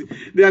are busy.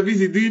 They are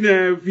busy doing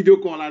a video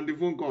call and the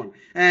phone call.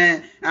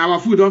 Our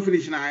food don't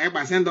finish now.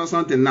 Everybody send us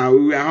something now.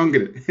 We are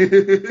hungry.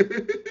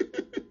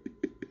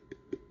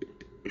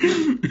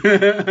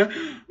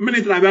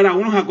 Military brother,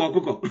 we don't have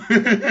cocoa.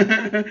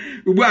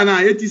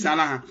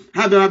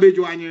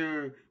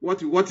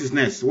 What is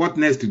next? What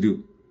next to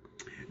do?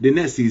 The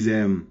next is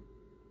the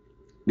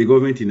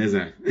government in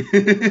exile.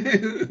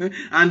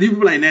 And the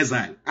people are in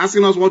exile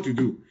asking us what to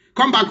do.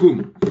 Come back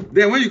home.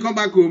 Then when you come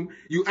back home,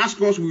 you ask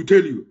us, we will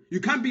tell you. You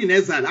can't be in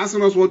exile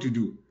asking us what to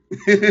do.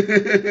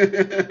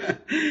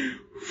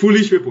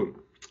 Foolish people.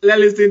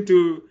 Let's listen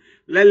to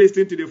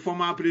the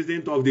former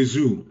president of the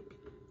zoo.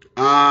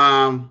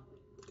 Okugwele,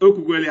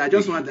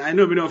 I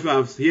know many of you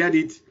have heard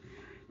it.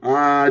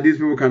 These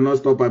people cannot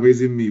stop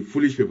amazing me.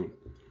 Foolish people.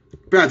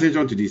 Pay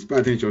attention to this. Pay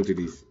attention to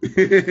this.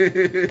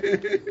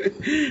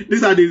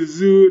 These are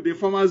the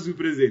former zoo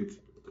president.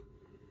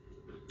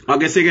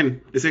 Okay,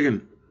 second.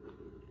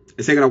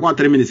 I've got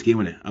 3 minutes.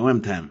 I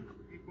want time.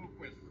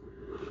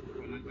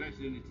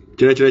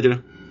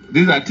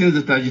 These are things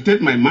that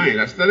agitate my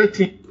mind. I started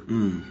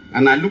thinking,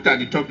 and I looked at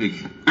the topic.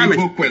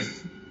 Igbo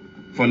quest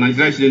for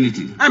Nigeria's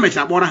unity. I'm a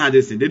Chabora had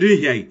this thing. They didn't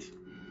hear it.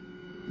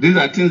 These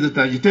are things that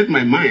agitate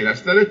my mind. I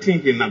started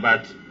thinking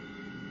about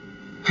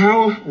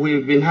how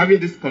we've been having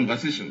this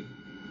conversation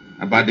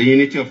about the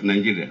unity of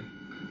Nigeria.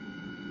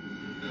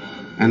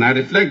 And I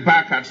reflect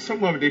back at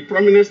some of the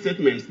prominent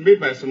statements made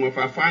by some of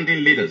our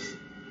founding leaders.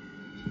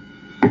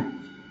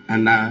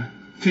 And I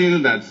feel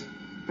that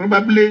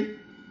probably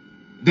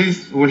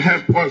this will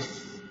help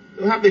us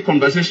to have the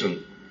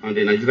conversation on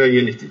the Nigerian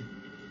unity.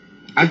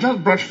 I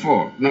just brought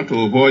 4, not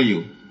to bore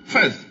you.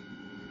 First,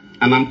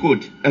 and I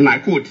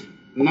quote,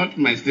 not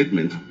my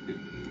statement,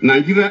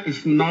 Nigeria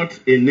is not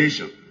a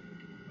nation.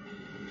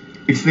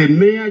 It's a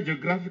mere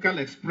geographical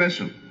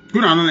expression.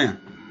 There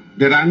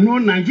are no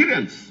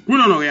Nigerians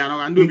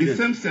in the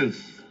same sense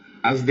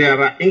as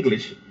there are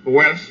English,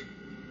 Welsh,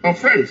 or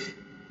French.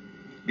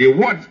 The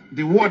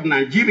word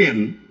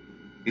Nigerian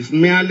is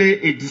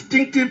merely a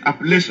distinctive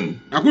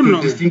appellation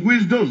to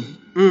distinguish those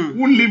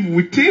who live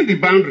within the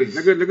boundaries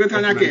of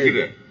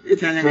Nigeria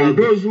from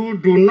those who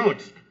do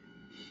not.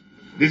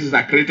 This is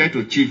accredited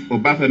to Chief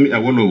Obafemi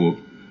Awolowo,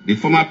 the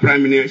former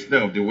Prime Minister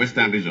of the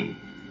Western region.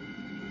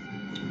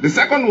 The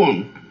second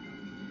one,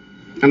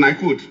 and I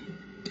quote,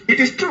 it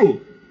is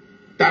true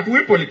that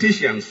we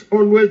politicians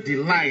always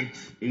delight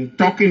in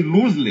talking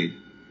loosely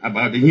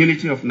about the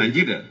unity of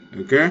Nigeria.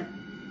 Okay.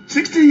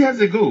 60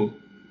 years ago,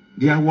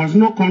 there was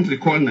no country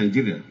called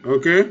Nigeria.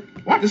 Okay.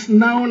 What is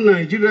now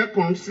Nigeria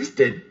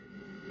consisted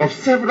of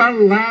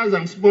several large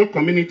and small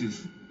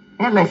communities,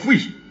 all of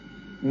which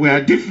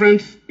were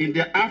different in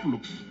their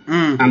outlooks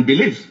and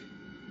beliefs.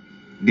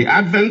 The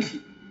advent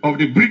of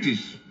the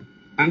British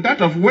and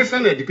that of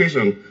Western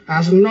education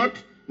has not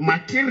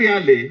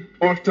materially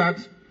altered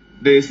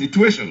the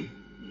situation,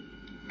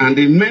 and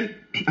the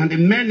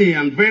many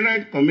and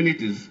varied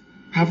communities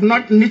have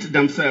not knit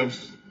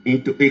themselves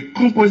into a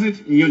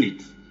composite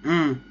unit.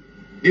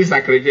 This is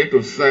accredited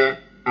to Sir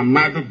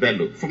Amadou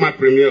Bello, former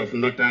Premier of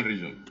Northern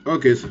Region.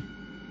 Okay, sir.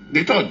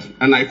 They thought,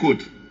 and I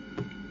quote,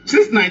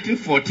 since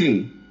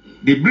 1914,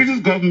 the British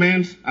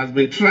government has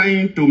been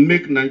trying to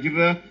make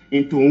Nigeria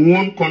into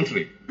one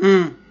country.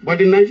 But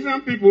the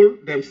Nigerian people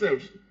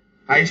themselves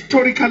are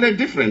historically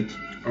different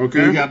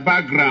in their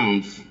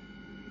backgrounds,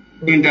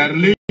 in their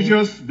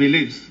religious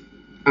beliefs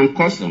and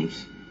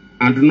customs,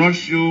 and do not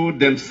show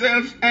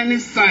themselves any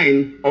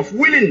sign of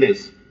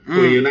willingness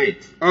to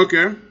unite.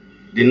 Okay.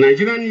 The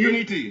Nigerian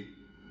unity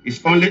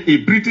is only a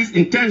British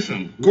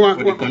intention for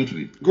the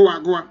country. Go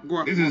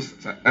on. This is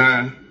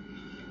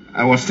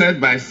I was said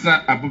by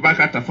Sir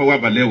Abubakar Tafawa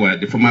Balewa,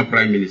 the former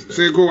Prime Minister.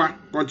 Say go on,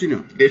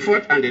 continue. The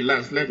fourth and the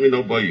last, let me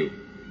not bore you.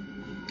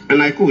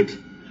 And I quote,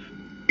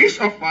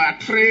 each of our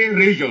three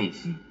regions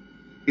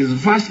is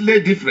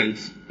vastly different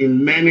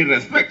in many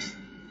respects,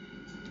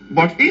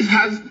 but each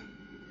has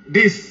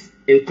this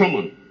in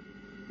common,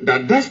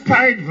 that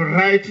despite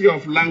variety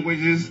of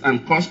languages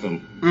and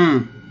customs,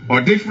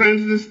 or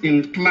differences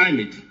in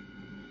climate,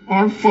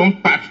 all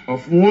form part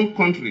of one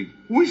country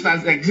which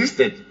has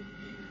existed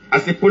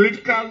as a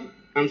political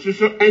and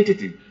social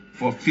entity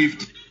for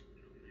 50.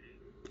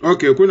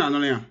 Okay, kuna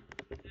nania.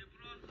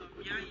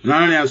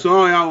 Nania,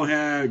 so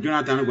ya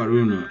Jonathan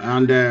Guaruno,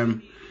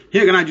 and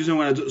here can I do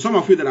some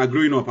of you that are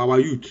growing up, our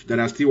youth that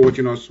are still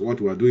watching us, what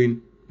we are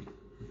doing.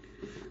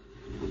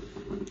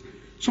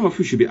 Some of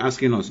you should be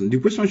asking us, and the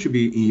question should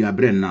be in your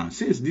brain now.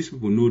 Since these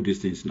people know these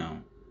things now,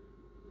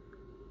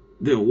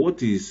 then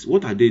what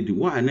are they doing?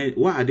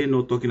 Why are they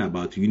not talking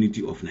about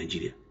unity of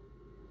Nigeria?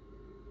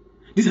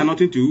 These are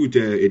nothing to do with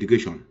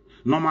education.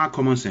 Normal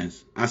common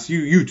sense. As you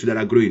youth that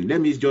are growing,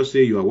 let me just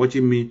say you are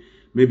watching me,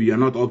 maybe you are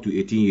not up to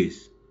 18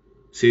 years.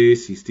 Say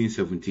 16,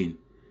 17.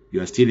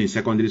 You are still in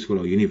secondary school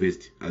or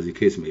university, as the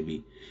case may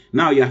be.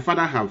 Now your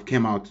father have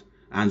come out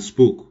and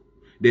spoke.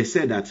 They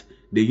said that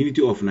the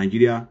unity of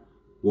Nigeria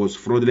was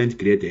fraudulently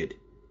created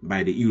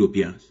by the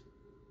Europeans.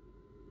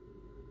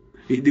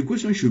 The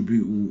question should be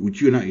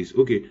with you now is,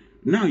 okay,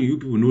 now you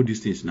people know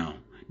these things now.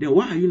 Then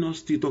why are you not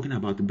still talking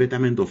about the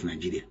betterment of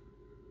Nigeria?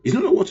 It's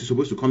not what is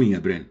supposed to come in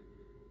your brain.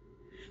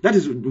 That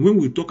is when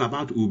we talk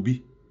about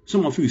Obi.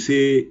 Some of you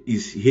say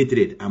is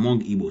hatred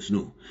among Igbos.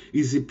 No,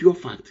 it's a pure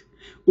fact.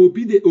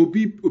 Obi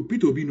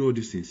know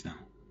these things now.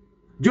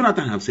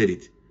 Jonathan have said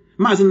it.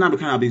 Mazi Nnamdi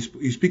Kanu have been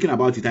speaking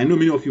about it. I know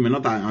many of you may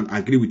not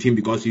agree with him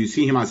because you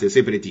see him as a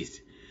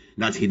separatist,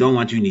 that he don't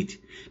want unity.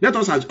 Let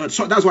us.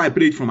 So that's why I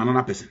prayed from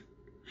another person.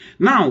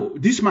 Now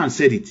this man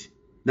said it,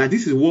 that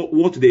this is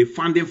what the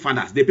founding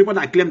fathers, the people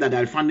that claim that they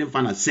are founding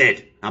fathers,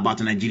 said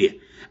about Nigeria.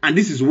 And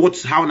this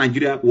is how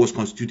Nigeria was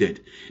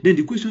constituted. Then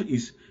the question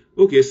is,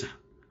 okay, sir,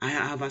 I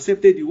have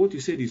accepted you. What you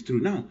said is true.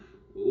 Now,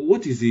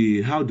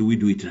 how do we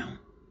do it now?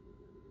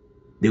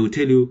 They will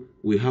tell you,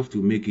 we have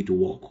to make it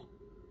work.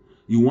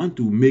 You want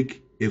to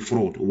make a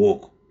fraud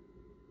work.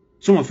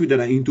 Some of you that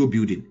are into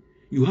building,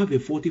 you have a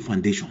faulty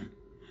foundation.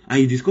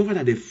 And you discover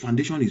that the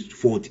foundation is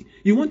faulty.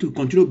 You want to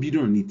continue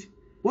building on it.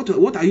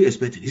 What are you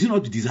expecting? Is it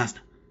not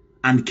disaster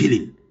and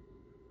killing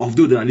of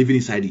those that are living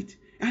inside it?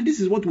 And this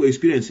is what we're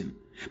experiencing.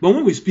 But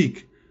when we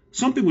speak,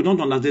 some people don't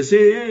understand. They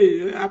say,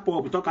 hey,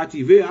 Apop,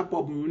 talkative, hey,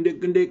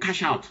 Apop, they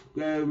cash out.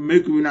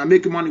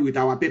 Make money with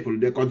our people.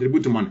 They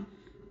contribute money.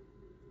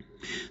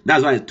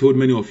 That's why I told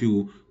many of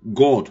you,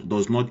 God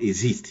does not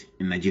exist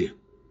in Nigeria.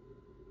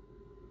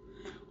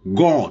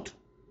 God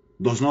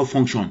does not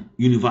function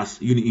in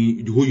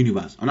the whole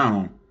universe.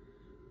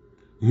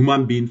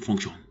 Human being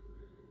function.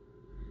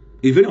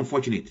 It's very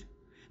unfortunate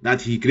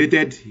that he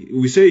created,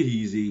 we say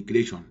he is a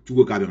creation.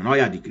 Now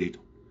you are the creator.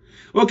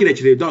 Okay,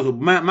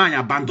 man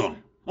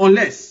abandon.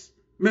 Unless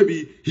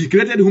maybe he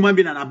created human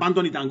being and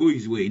abandon it and go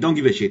his way. Don't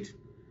give a shit.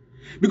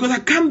 Because I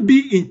can't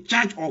be in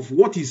charge of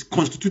what is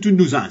constituting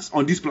nuisance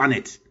on this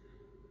planet.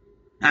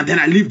 And then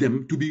I leave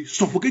them to be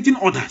suffocating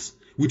others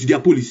with their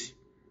policy.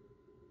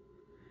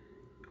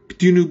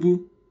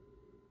 Tinubu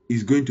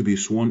is going to be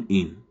sworn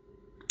in.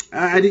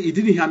 He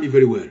didn't hear me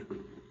very well.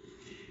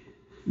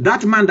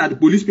 That man that the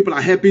police people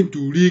are helping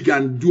to rig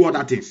and do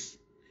other things.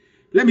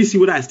 Let me see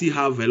whether I still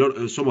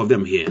have some of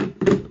them here.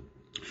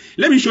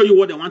 Let me show you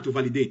what they want to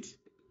validate.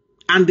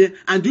 And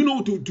you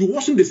know, to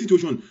worsen the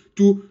situation,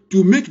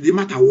 to make the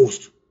matter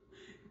worse.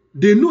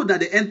 They know that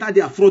they enter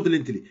there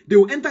fraudulently. They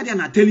will enter there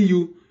and are telling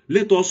you,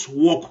 let us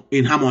walk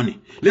in harmony.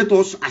 Let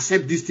us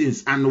accept these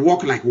things and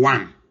walk like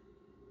one.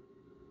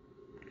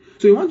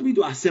 So you want me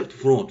to accept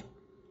fraud.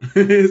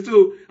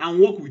 And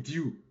work with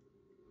you.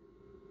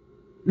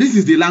 This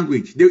is the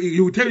language. He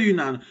will tell you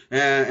now,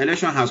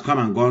 election has come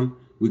and gone.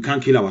 We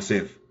can't kill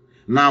ourselves.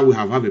 Now we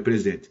have a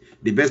president.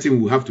 The best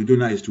thing we have to do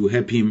now is to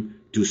help him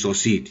to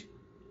succeed.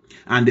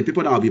 And the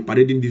people that will be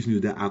parading this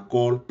news, they are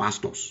called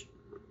pastors.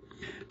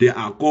 They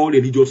are called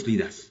religious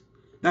leaders.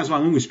 That's why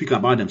when we speak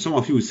about them, some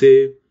of you will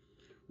say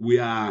we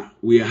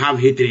have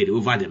hatred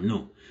over them.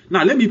 No.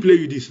 Now let me play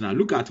you this now.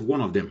 Look at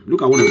one of them.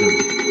 Look at one of them.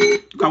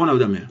 Look at one of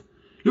them here.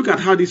 Look at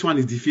how this one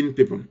is defeating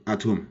people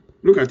at home.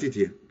 Look at it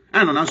here.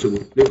 I don't know.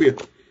 Look here.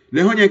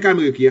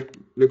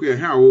 Look here.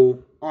 How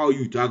all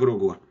you to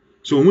agrogo.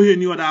 So when you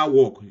knew that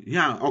work, here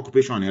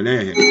occupation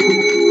here.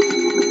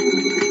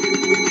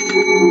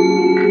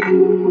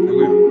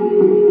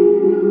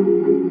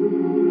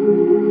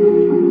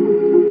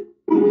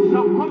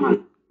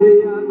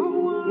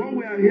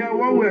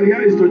 What we are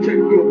here is to check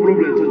your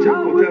problem, to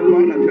check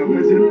whatever that you are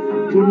facing,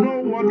 to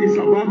know what is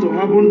about to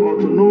happen or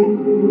to know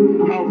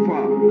how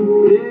far.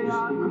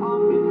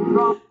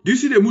 Do you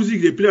see the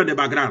music they play on the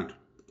background?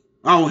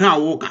 Oh, here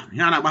walker,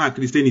 here about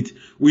Christianity.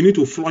 We need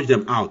to flush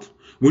them out.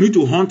 We need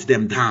to hunt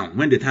them down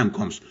when the time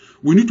comes.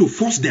 We need to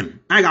force them.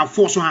 I got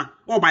force her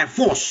or by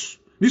force.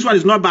 This one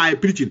is not by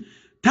preaching.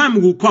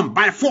 Time will come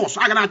by force.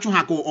 I got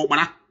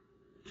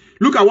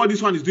look at what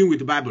this one is doing with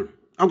the Bible.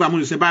 I'm going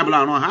to say Bible.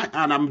 I know.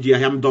 I'm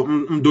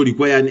do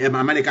require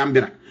American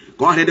better.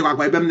 Go ahead.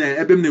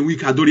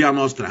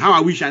 How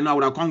I wish I know I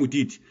would have come with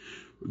it.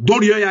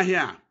 Doria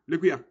here.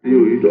 Look here.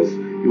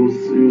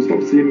 You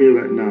stop seeing me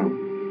right now.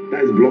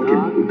 That is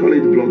blocking. We call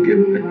it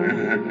blocking.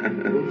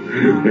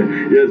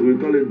 Yes, we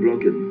call it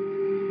blocking.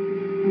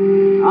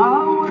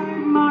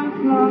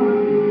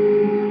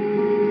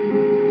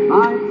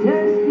 I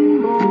test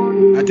you,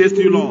 Lord. I test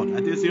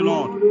you,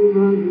 Lord.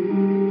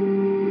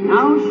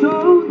 Now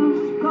show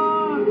the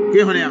scar.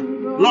 Okay, honey.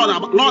 Lord, I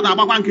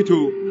want you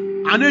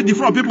to. I know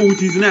different people with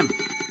his name.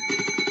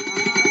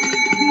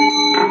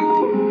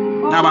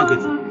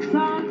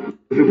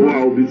 People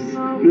will be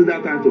use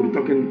that time to be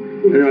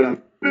talking.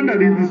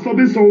 That is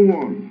disturbing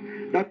someone.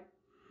 That.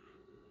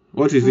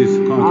 What is this?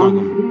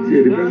 Come.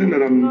 See, the person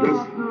that I'm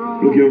just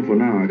looking for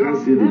now, I can't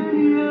see the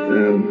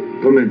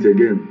comment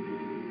again.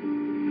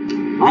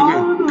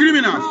 Okay.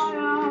 Criminals.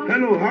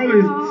 Hello, how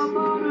is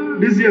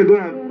this year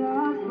going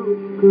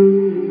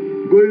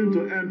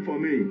to end for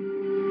me?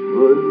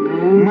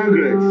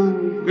 Margaret.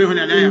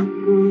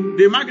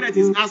 The Margaret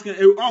is asking,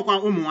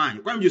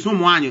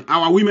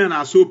 our women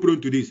are so prone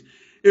to this.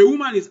 A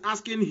woman is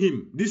asking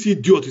him, this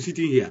idiot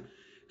sitting here.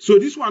 So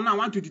this one now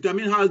want to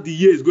determine how the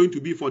year is going to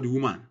be for the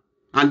woman.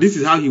 And this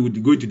is how he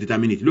would going to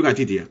determine it. Look at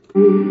it here.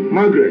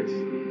 Margaret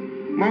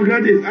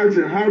is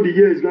asking how the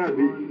year is going to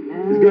be.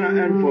 It's going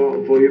to end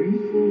for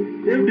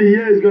him. If the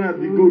year is going to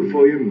be good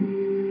for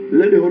him,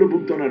 let the Holy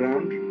Book turn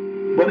around.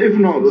 But if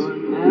not,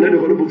 let the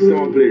Holy Book stay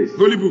on place.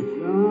 Holy Book.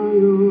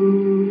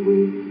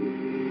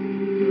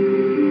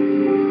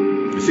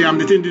 See, I'm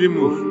the thing didn't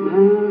move.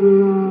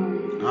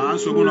 I'm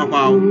so going to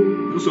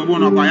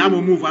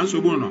move. I'm so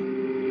going to.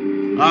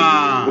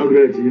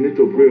 Margaret, you need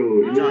to pray.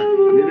 You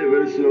need a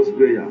very serious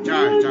prayer.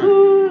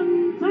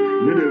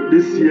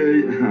 This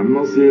year, I'm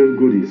not saying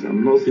goodies.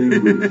 I'm not saying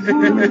goodies.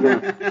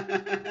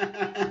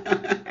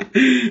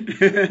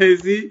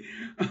 See?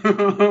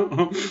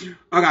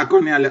 I got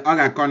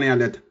Cornea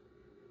letter.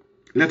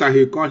 Later,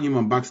 he call him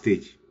on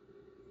backstage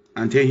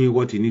and tell him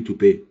what he need to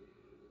pay.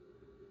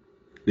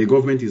 The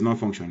government is not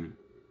functioning.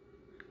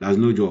 There's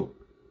no job.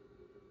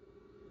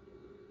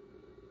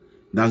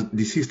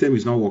 The system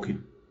is not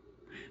working.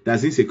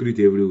 There's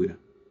insecurity everywhere.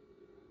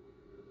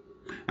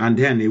 And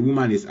then a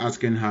woman is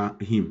asking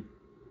him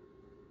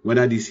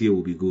whether this year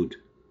will be good.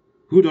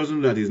 Who doesn't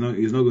know that it's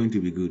not going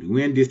to be good?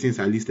 When these things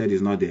are listed,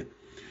 it's not there.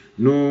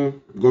 No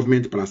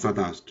government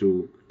parastatals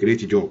to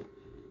create a job.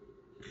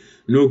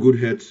 No good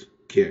health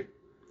care.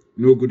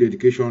 No good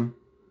education.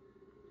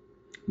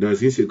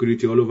 There's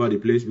insecurity all over the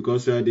place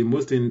because the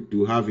most thing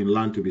to have in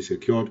land to be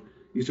secured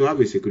is to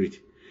have a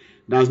security.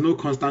 There's no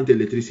constant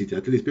electricity.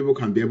 At least people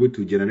can be able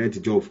to generate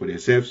a job for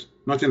themselves.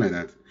 Nothing like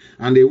that.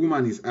 And the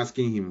woman is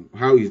asking him,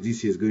 how is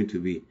this year going to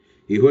be?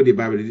 He hold the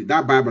Bible.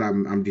 That Bible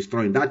I'm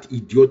destroying. That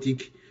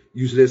idiotic,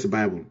 useless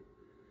Bible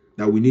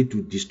that we need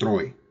to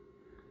destroy.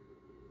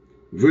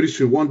 Very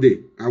soon, one day,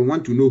 I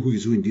want to know who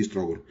is who in this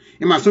struggle.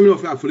 So many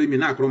of you are following me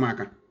now,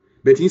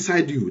 but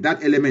inside you,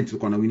 that element is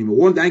going to win.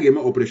 One day I get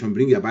my operation,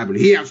 bring your Bible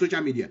here on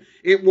social media.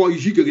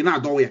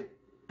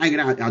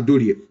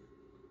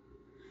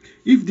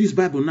 If this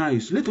Bible now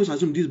is, let us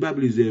assume this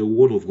Bible is a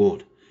word of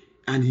God,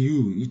 and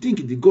you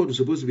think the God is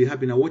supposed to be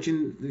happy now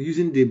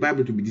using the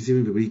Bible to be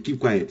deceiving people, you keep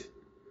quiet.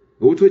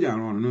 We don't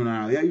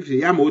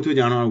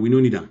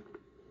need them.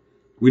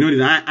 We know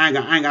that I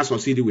ain't got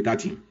succeeded with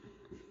that thing.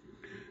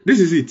 This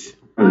is it.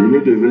 You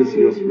need a very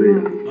serious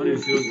prayer. Not a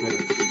serious prayer.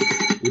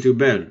 With your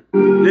bell.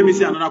 Let me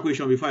see another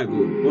question before I go.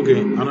 Okay,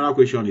 another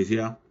question is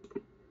here.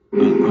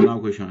 Another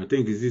question. I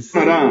think is this.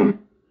 Madam.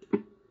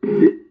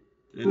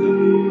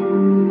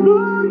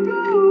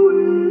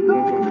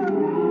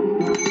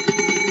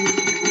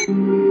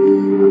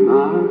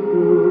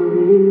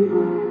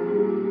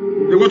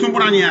 They go to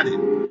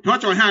Mbranyade.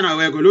 Not your hand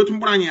away, go to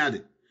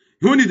Mbranyade.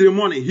 You need the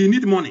money. He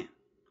need money.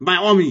 By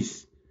all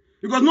means.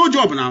 Because no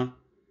job now.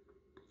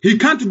 He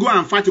can't go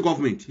and fight the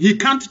government. He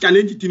can't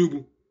challenge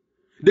Tinubu.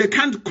 They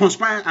can't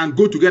conspire and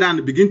go together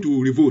and begin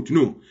to revolt.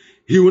 No.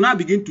 He will now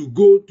begin to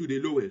go to the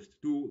lowest.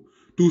 To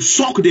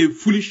suck the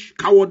foolish,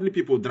 cowardly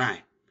people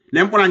dry.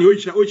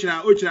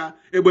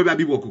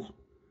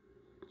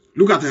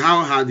 Look at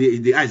how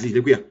the eyes is.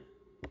 Look here.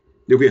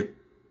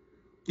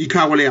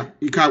 Ikawalea,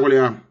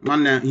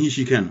 man,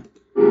 he can.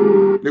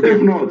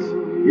 If not,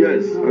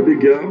 yes, a big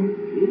girl,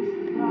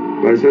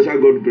 by special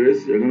God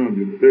grace, you're gonna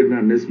be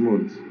pregnant next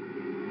month.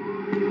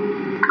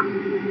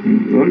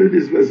 Only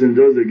this person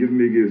just they give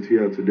me gift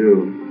here today.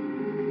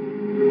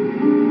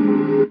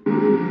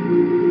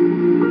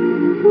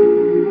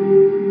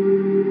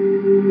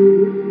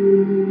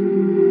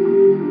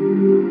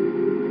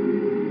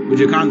 With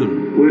your candle.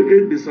 Will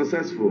it be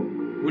successful?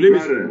 Will it be?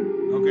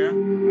 Okay. I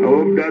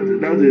hope that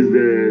is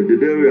the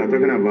day we are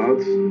talking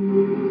about.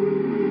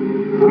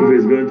 If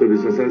it's going to be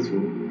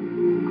successful.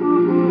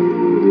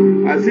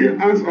 I see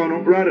ask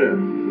on brother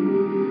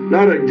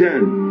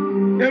Jen,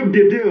 if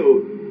the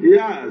deal he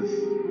has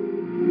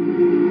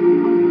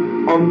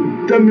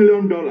on $10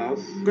 million,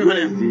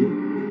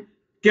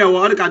 okay,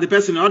 well, the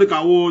person,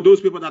 those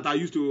people that are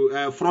used to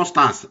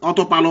fraudsters,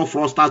 autopilot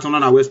fraudsters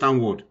on the Western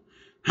world.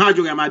 How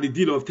do you get the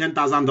deal of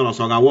 $10,000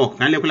 or work?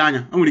 Can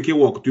you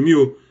work to me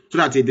so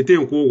that the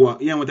thing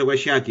will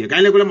share here?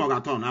 Can you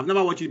I've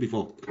never watched it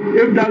before.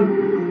 If that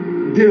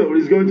deal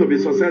is going to be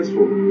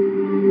successful,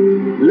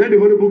 let the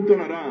Holy Book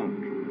turn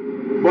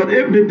around. But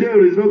if the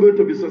deal is not going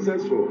to be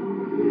successful,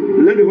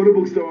 let the Holy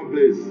Book stay one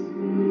place.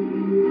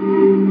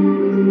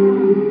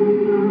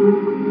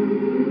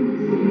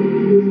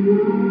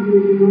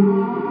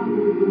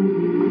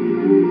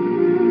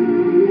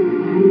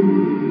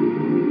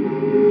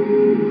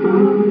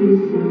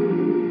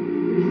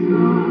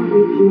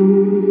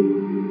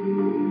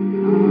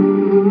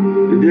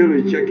 The deal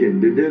is checking.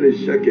 The deal is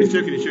checking. It's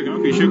checking.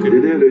 Okay, checking.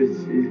 The deal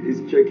is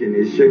checking.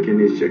 It's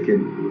checking.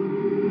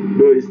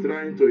 No, he's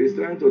trying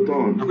to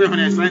turn. Okay, when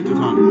he's trying to turn.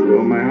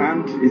 On my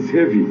hand, it's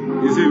heavy.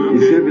 It's heavy. Okay.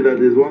 It's heavy that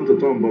there's one to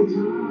turn, but it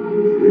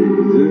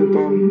didn't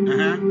turn.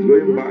 It's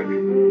going back.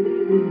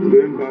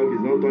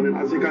 It's not turning.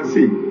 As you can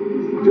see,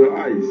 with your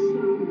eyes,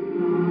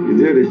 the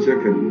deal is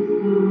checking.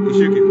 It's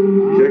checking.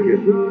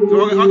 Checking. So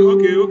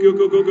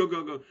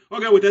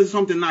okay. Well, there's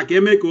something now.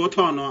 Can make a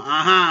turn?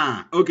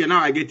 Okay, now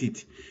I get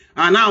it.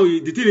 And now the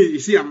thing is, you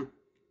see,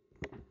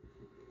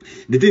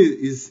 the thing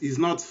is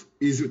not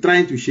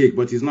trying to shake,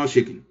 but it's not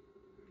shaking.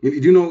 Do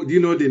you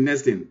know the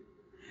next thing?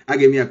 I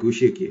gave me a cool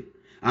shake here.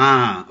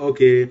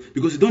 Okay.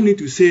 Because you don't need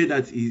to say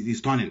that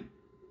he's turning.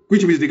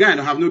 Which means the guy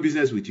don't have no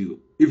business with you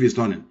if he's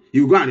turning.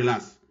 You go and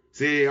relax.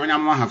 Say, I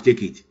have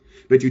take it.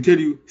 But you tell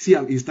you, see,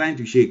 he's trying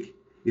to shake.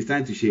 He's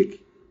trying to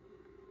shake.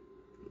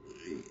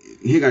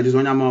 He got just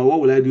what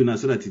will I do now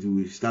so that it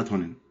will start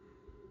turning?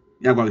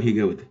 Yeah, go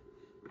here with it.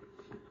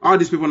 All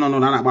these people don't know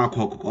nothing about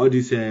cock. All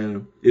these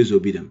is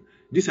obey them.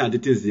 These are the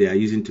things they are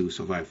using to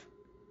survive.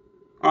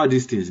 All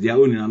these things, they are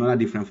only in another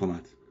different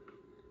format.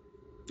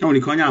 Only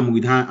Konya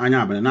with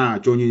Anya, but now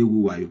joining you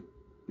who are you.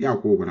 Yeah,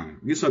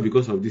 this is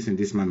because of this and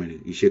this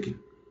memory is shaking.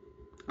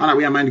 And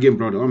we are mind game,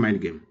 brother. All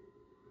mind game.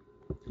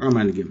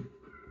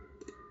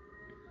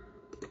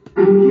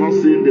 Not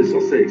seeing the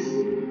success.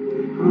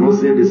 Not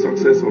seeing the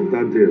success of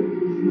that deal.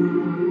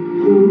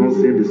 Not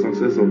seeing the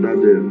success of that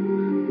deal.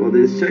 But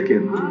it's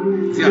checking.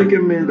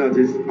 Checking means that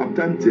it's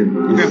attempting.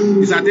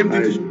 It's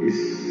attempting. It's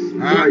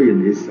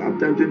trying. It's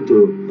attempting to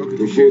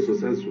go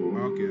successful.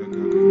 Okay.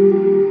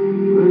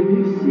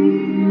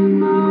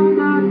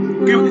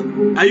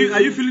 Are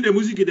you feeling the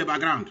music in the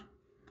background?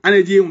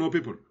 Energy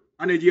people.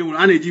 Energy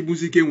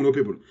music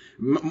people.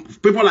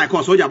 People like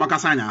us,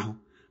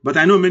 but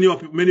I know many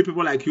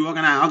people like you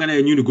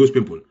organize new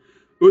gospel people.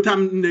 But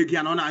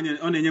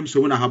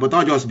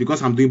just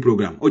because I'm doing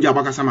program.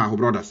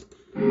 Brothers.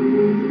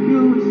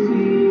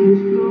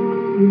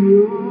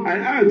 I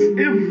asked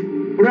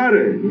if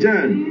Brother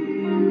Jan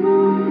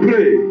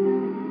pray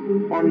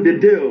on the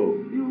deal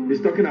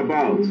he's talking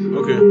about.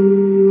 Okay.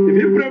 If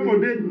you pray for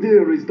that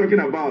deal he's talking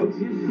about,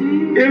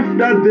 if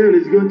that deal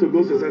is going to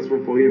go successful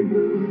for him,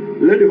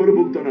 let the Holy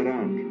Book turn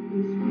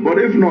around. But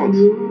if not,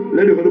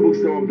 let the Holy Book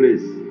stay one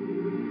place.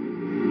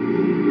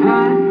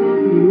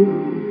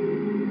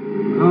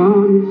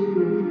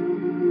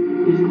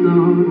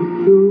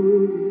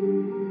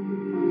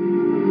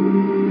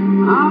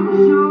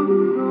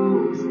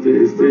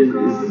 It's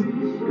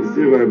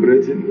still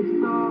vibrating.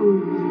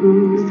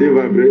 It's still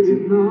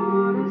vibrating.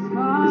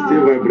 It's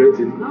still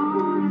vibrating.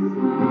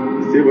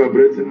 It's still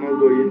vibrating, not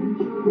going.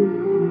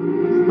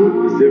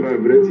 It's still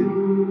vibrating.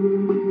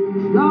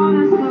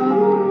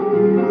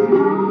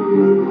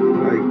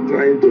 Like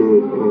trying to.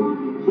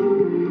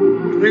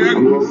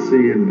 I'm not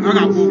seeing. I'm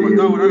not seeing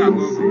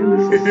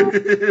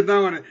this.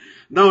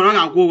 No, I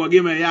got go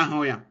give me ya.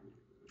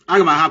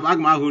 I'm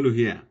going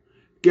here.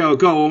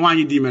 Go, one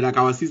you demon, like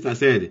our sister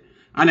said.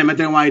 And I met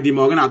one you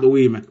demon out the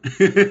women.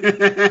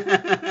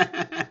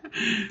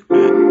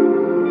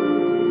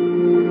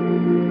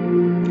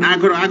 I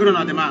got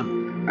another man.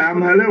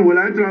 Helen, will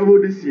I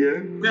travel this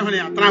year? Travel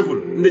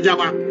in the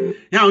Java.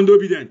 Yeah,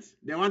 obedient.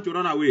 They want to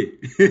run away.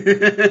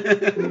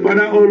 But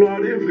oh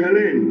Lord, if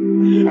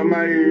Helen on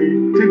my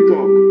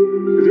TikTok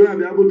is going to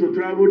be able to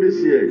travel this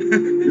year,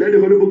 let the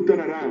Holy Book turn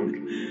around.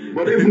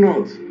 But if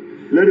not,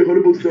 let the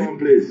Holy Book stay one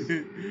place.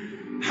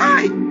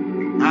 Hi,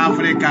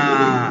 Africa.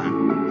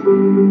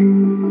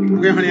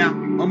 Okay, honey,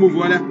 I'll move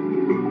on.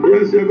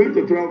 Yes, you're going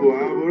to travel.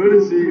 I've already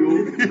seen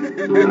you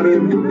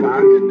carrying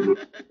bag.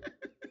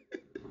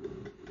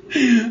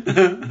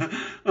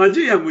 Oh, do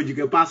you have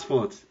your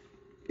passport?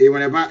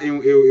 Whenever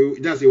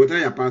just what are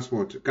your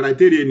passport?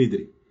 Criteria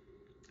needed.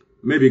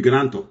 Maybe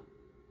grantor.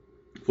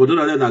 For those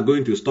of them that are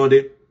going to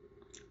study,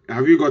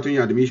 have you gotten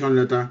your admission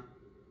letter?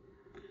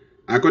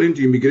 According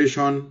to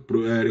immigration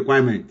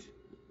requirement,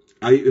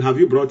 have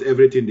you brought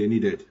everything they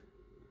needed?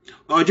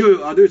 Or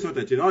do it's not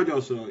a thing, or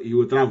just you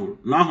will travel.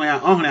 Now, I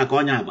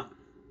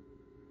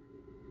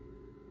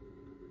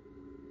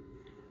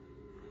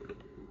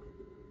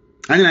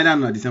think I'm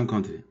not the same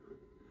country.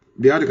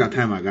 The other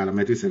time I got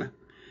Methuselah.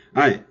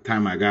 I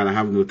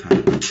have no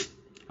time.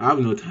 I have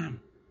no time.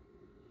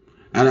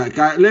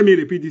 Let me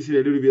repeat this a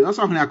little bit. That's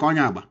something I call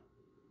you.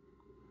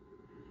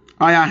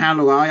 I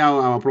handle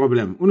our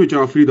problem. We need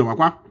our freedom.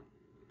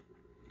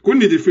 We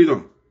need the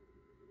freedom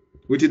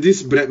with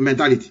this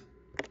mentality.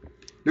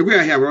 Look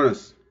here,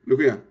 brothers. Look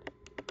here.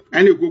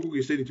 And you go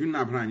you say it will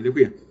not plan. Look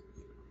here.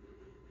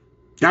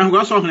 Can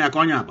go something I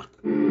call you.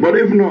 But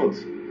if not,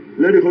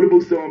 let the Holy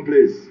Book stay on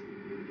place.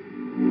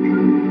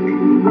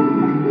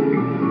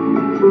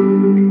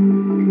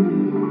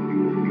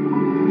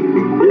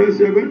 Yes,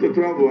 you're going to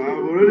travel.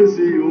 I've already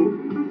seen you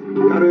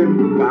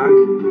carrying bag,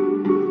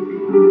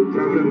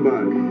 traveling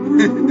bag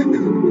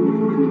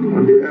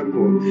on the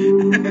airport.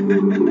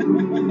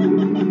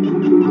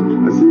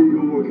 I see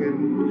you walking,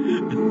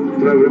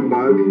 traveling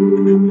bag.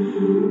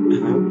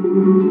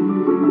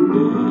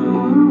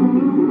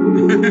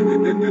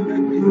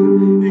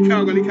 You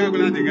can't go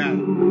like the guy.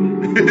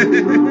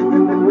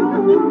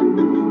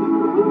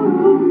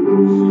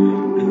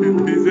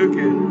 It's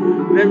okay.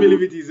 Let me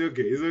leave it. It's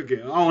okay. It's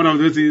okay. All one of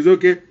those things is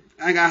okay.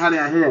 I got how they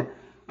are here.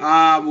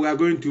 We are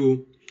going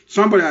to.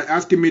 Somebody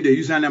asking me the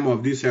username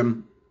of this.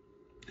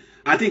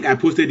 I think I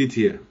posted it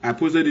here. I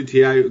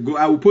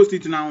will post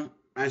it now.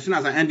 As soon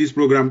as I end this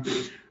program,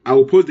 I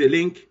will post the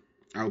link.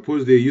 I will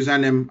post the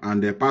username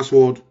and the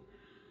password.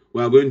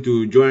 We are going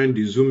to join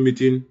the Zoom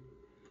meeting.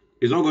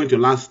 It's not going to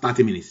last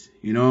 30 minutes.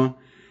 You know,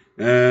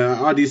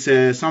 all this.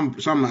 Some.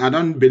 I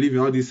don't believe in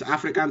all this.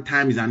 African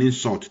time is an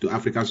insult to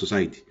African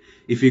society.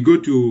 If you go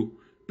to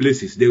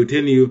places, they will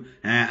tell you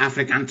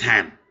African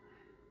time.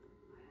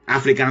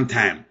 African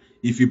time.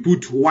 If you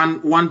put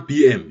 1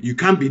 p.m., you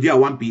can't be there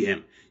 1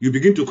 p.m. You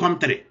begin to come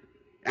 3.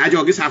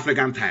 It's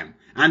African time.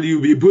 And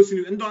you'll be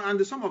boasting.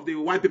 And some of the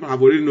white people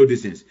have already know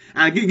these things.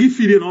 And give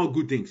feeling all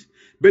good things.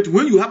 But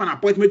when you have an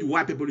appointment with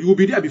white people, you will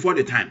be there before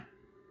the time.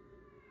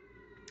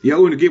 You're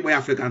going to give away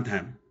African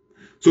time.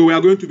 So we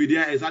are going to be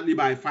there exactly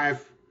by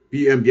 5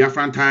 p.m.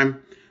 Biafran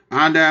time.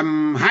 And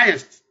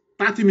highest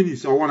 30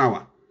 minutes or 1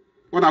 hour.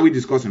 What are we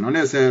discussing?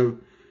 Unless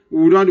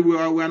we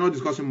are not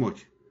discussing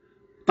much.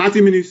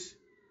 30 minutes.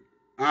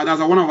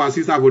 That's one of our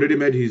sisters have already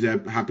made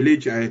her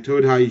pledge. I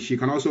told her she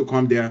can also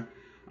come there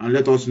and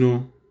let us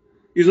know.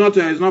 It's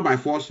not by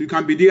force. You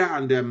can be there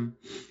and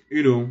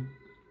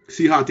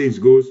see how things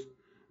goes.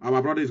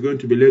 Our brother is going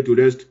to be laid to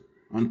rest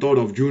on 3rd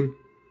of June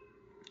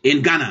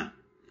in Ghana,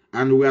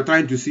 and we are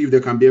trying to see if they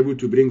can be able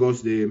to bring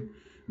us the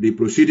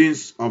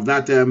proceedings of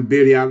that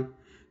burial,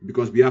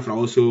 because Biafra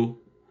also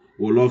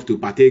would love to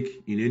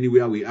partake in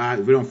anywhere we are.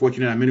 Very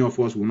unfortunate that many of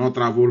us will not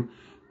travel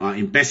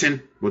in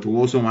person, but we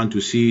also want to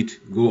see it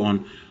go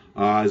on.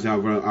 As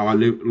our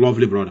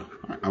lovely brother,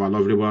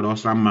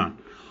 Osram Man.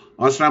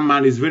 Osram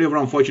Man is very, very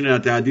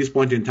unfortunate that at this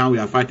point in time we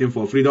are fighting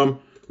for freedom.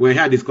 We're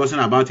here discussing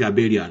about your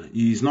burial.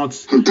 He's not.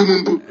 But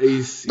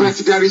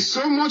there is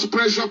so much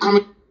pressure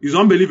coming. It's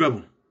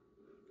unbelievable.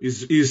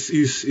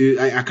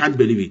 I can't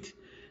believe it.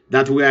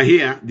 That we are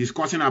here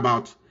discussing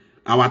about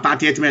our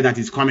 30th May that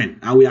is coming,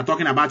 and we are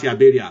talking about your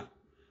burial.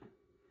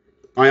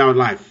 Our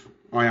life.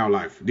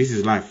 This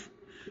is life.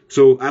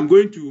 So I'm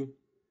going to.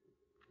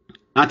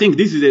 I think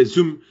this is a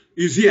Zoom.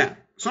 Is here.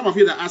 Some of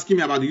you are asking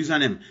me about the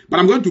username, but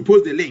I'm going to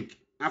post the link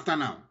after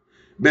now.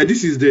 But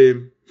this is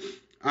the.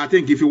 I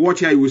think if you watch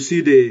here, you will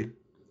see the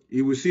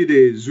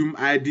Zoom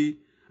ID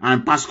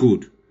and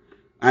passcode.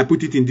 I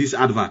put it in this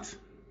advert.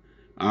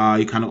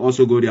 You can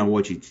also go there and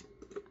watch it.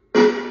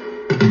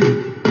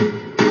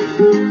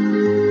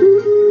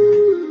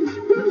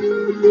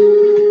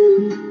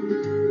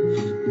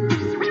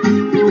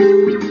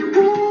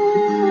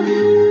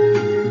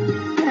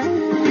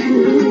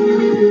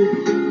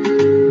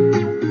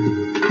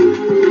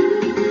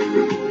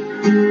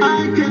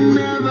 I can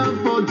never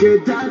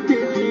forget that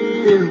day.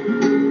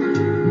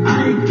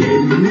 I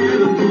can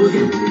never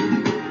forget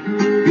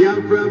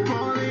Biafra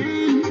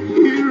falling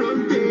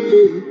Heroes Day.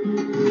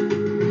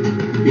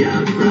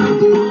 Biafra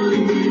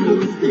falling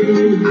Heroes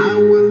Day. I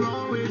will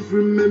always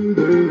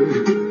remember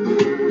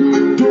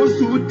those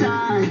who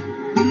die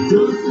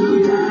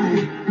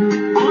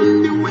on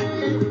the way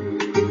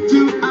to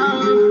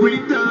our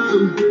freedom,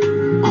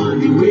 on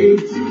the way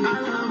to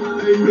our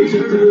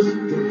freedom.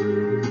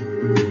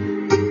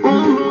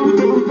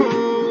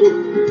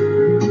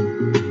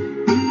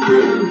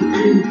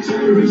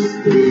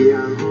 They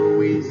are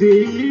always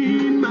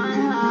in my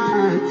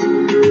heart.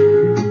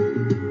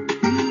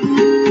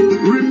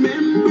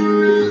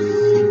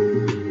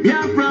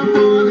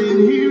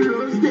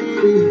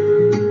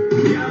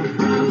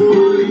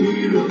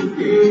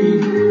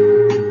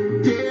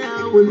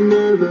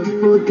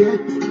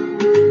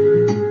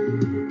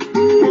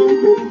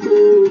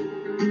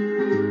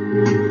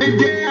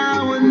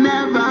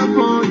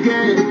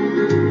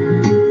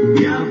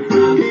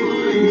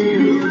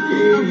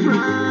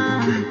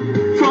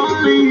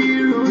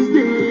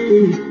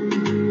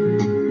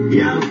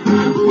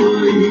 Biafra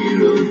for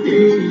Heroes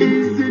Day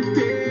is a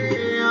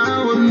day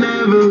I will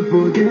never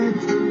forget.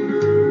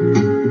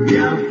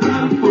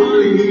 Biafra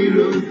for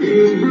Heroes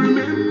Day.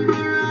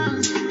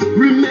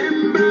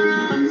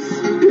 Remembrance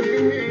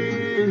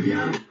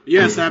Day.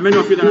 Yes, many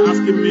of you that are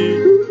asking me,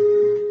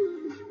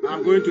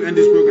 I'm going to end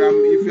this program.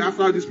 If you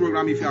after this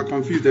program, if you are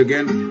confused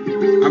again,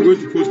 I'm going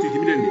to post it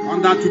immediately.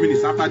 Under 2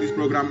 minutes after this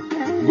program,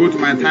 go to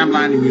my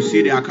timeline. You will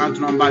see the account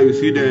number. You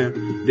see the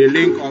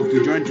link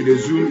to join to the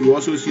Zoom. You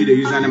also see the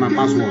username and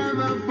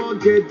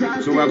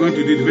password. So we're going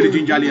to do it very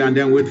gingerly and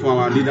then wait for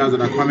our leaders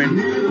that are coming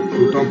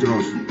to talk to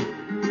us.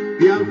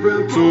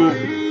 So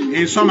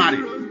in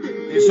summary,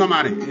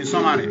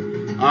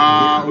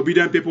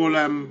 obedient people,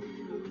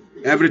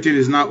 everything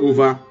is now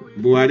over.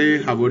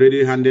 Buhari have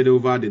already handed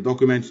over the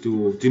documents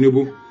to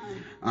Tinubu,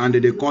 and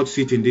the court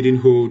sitting didn't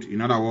hold.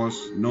 In other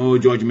words, no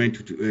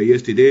judgment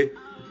yesterday.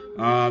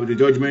 The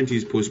judgment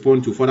is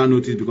postponed to further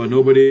notice because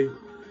nobody,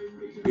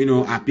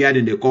 appeared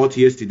in the court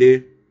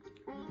yesterday.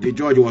 The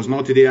judge was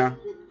not there.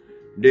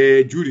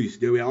 The juries,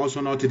 they were also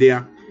not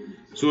there.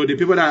 So the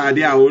people that are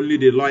there are only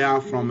the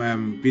lawyer from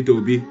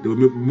P2OB, the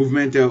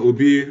movement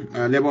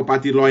Labour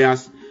Party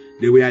lawyers.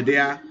 They were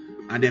there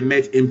and they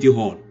met empty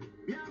hall,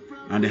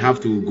 and they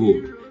have to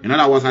go. In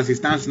other words, as it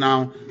stands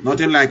now,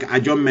 nothing like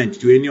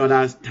adjournment to any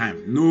other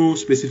time. No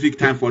specific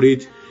time for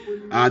it.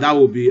 That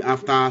will be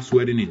after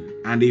swearing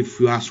in. And if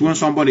you have sworn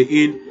somebody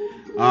in,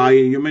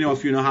 many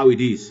of you know how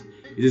it is.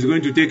 It is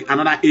going to take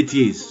another 8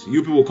 years.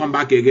 You people will come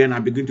back again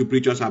and begin to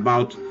preach us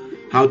about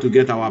how to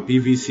get our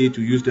PVC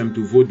to use them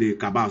to vote the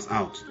cabals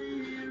out.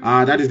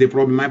 That is the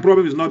problem. My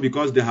problem is not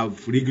because they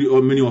have rigged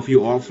many of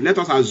you off. Let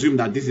us assume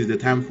that this is the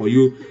time for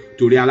you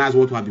to realize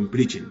what we have been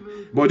preaching.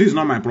 But this is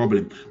not my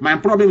problem. My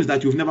problem is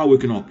that you've never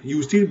woken up. You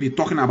will still be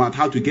talking about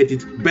how to get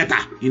it better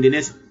in the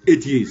next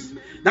 8 years.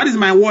 That is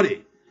my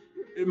worry.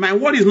 My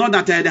worry is not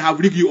that they have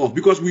rigged you off,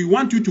 because we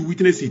want you to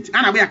witness it.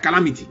 And a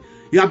calamity.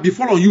 You have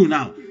befallen you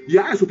now.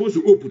 Your eyes are supposed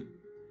to open.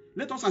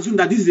 Let us assume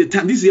that this is the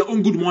time. This is your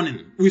own good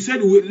morning. We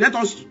said, let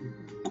us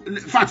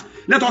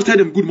tell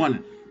them good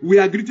morning. We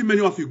are greeting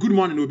many of you. Good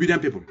morning,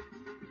 obedient people.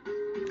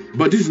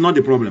 But this is not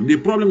the problem. The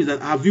problem is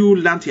that, have you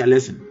learned your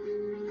lesson?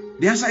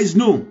 The answer is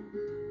no.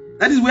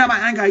 That is where my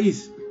anger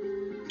is.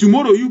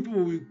 Tomorrow, you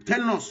people will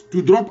tell us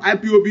to drop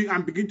IPOB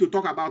and begin to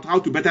talk about how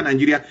to better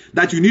Nigeria,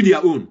 that you need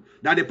your own.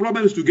 That the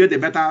problem is to get a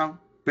better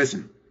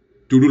person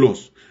to rule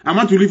us. I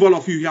want to leave all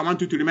of you here. I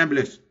want you to remain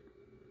blessed.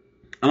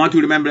 I want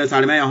to remember blessed. I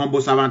remain a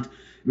humble servant.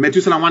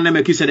 Methuselah one name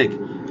Melchizedek.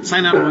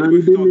 Sign out for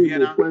the Prophet of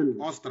Vienna,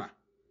 Austria.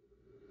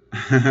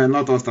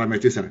 Not Austria,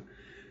 Methuselah.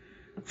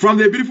 From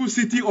the beautiful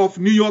city of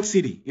New York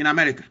City in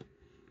America.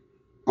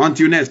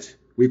 Until next,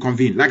 we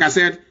convene. Like I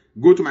said,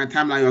 go to my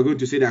timeline. You are going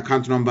to see the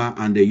account number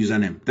and the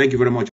username. Thank you very much.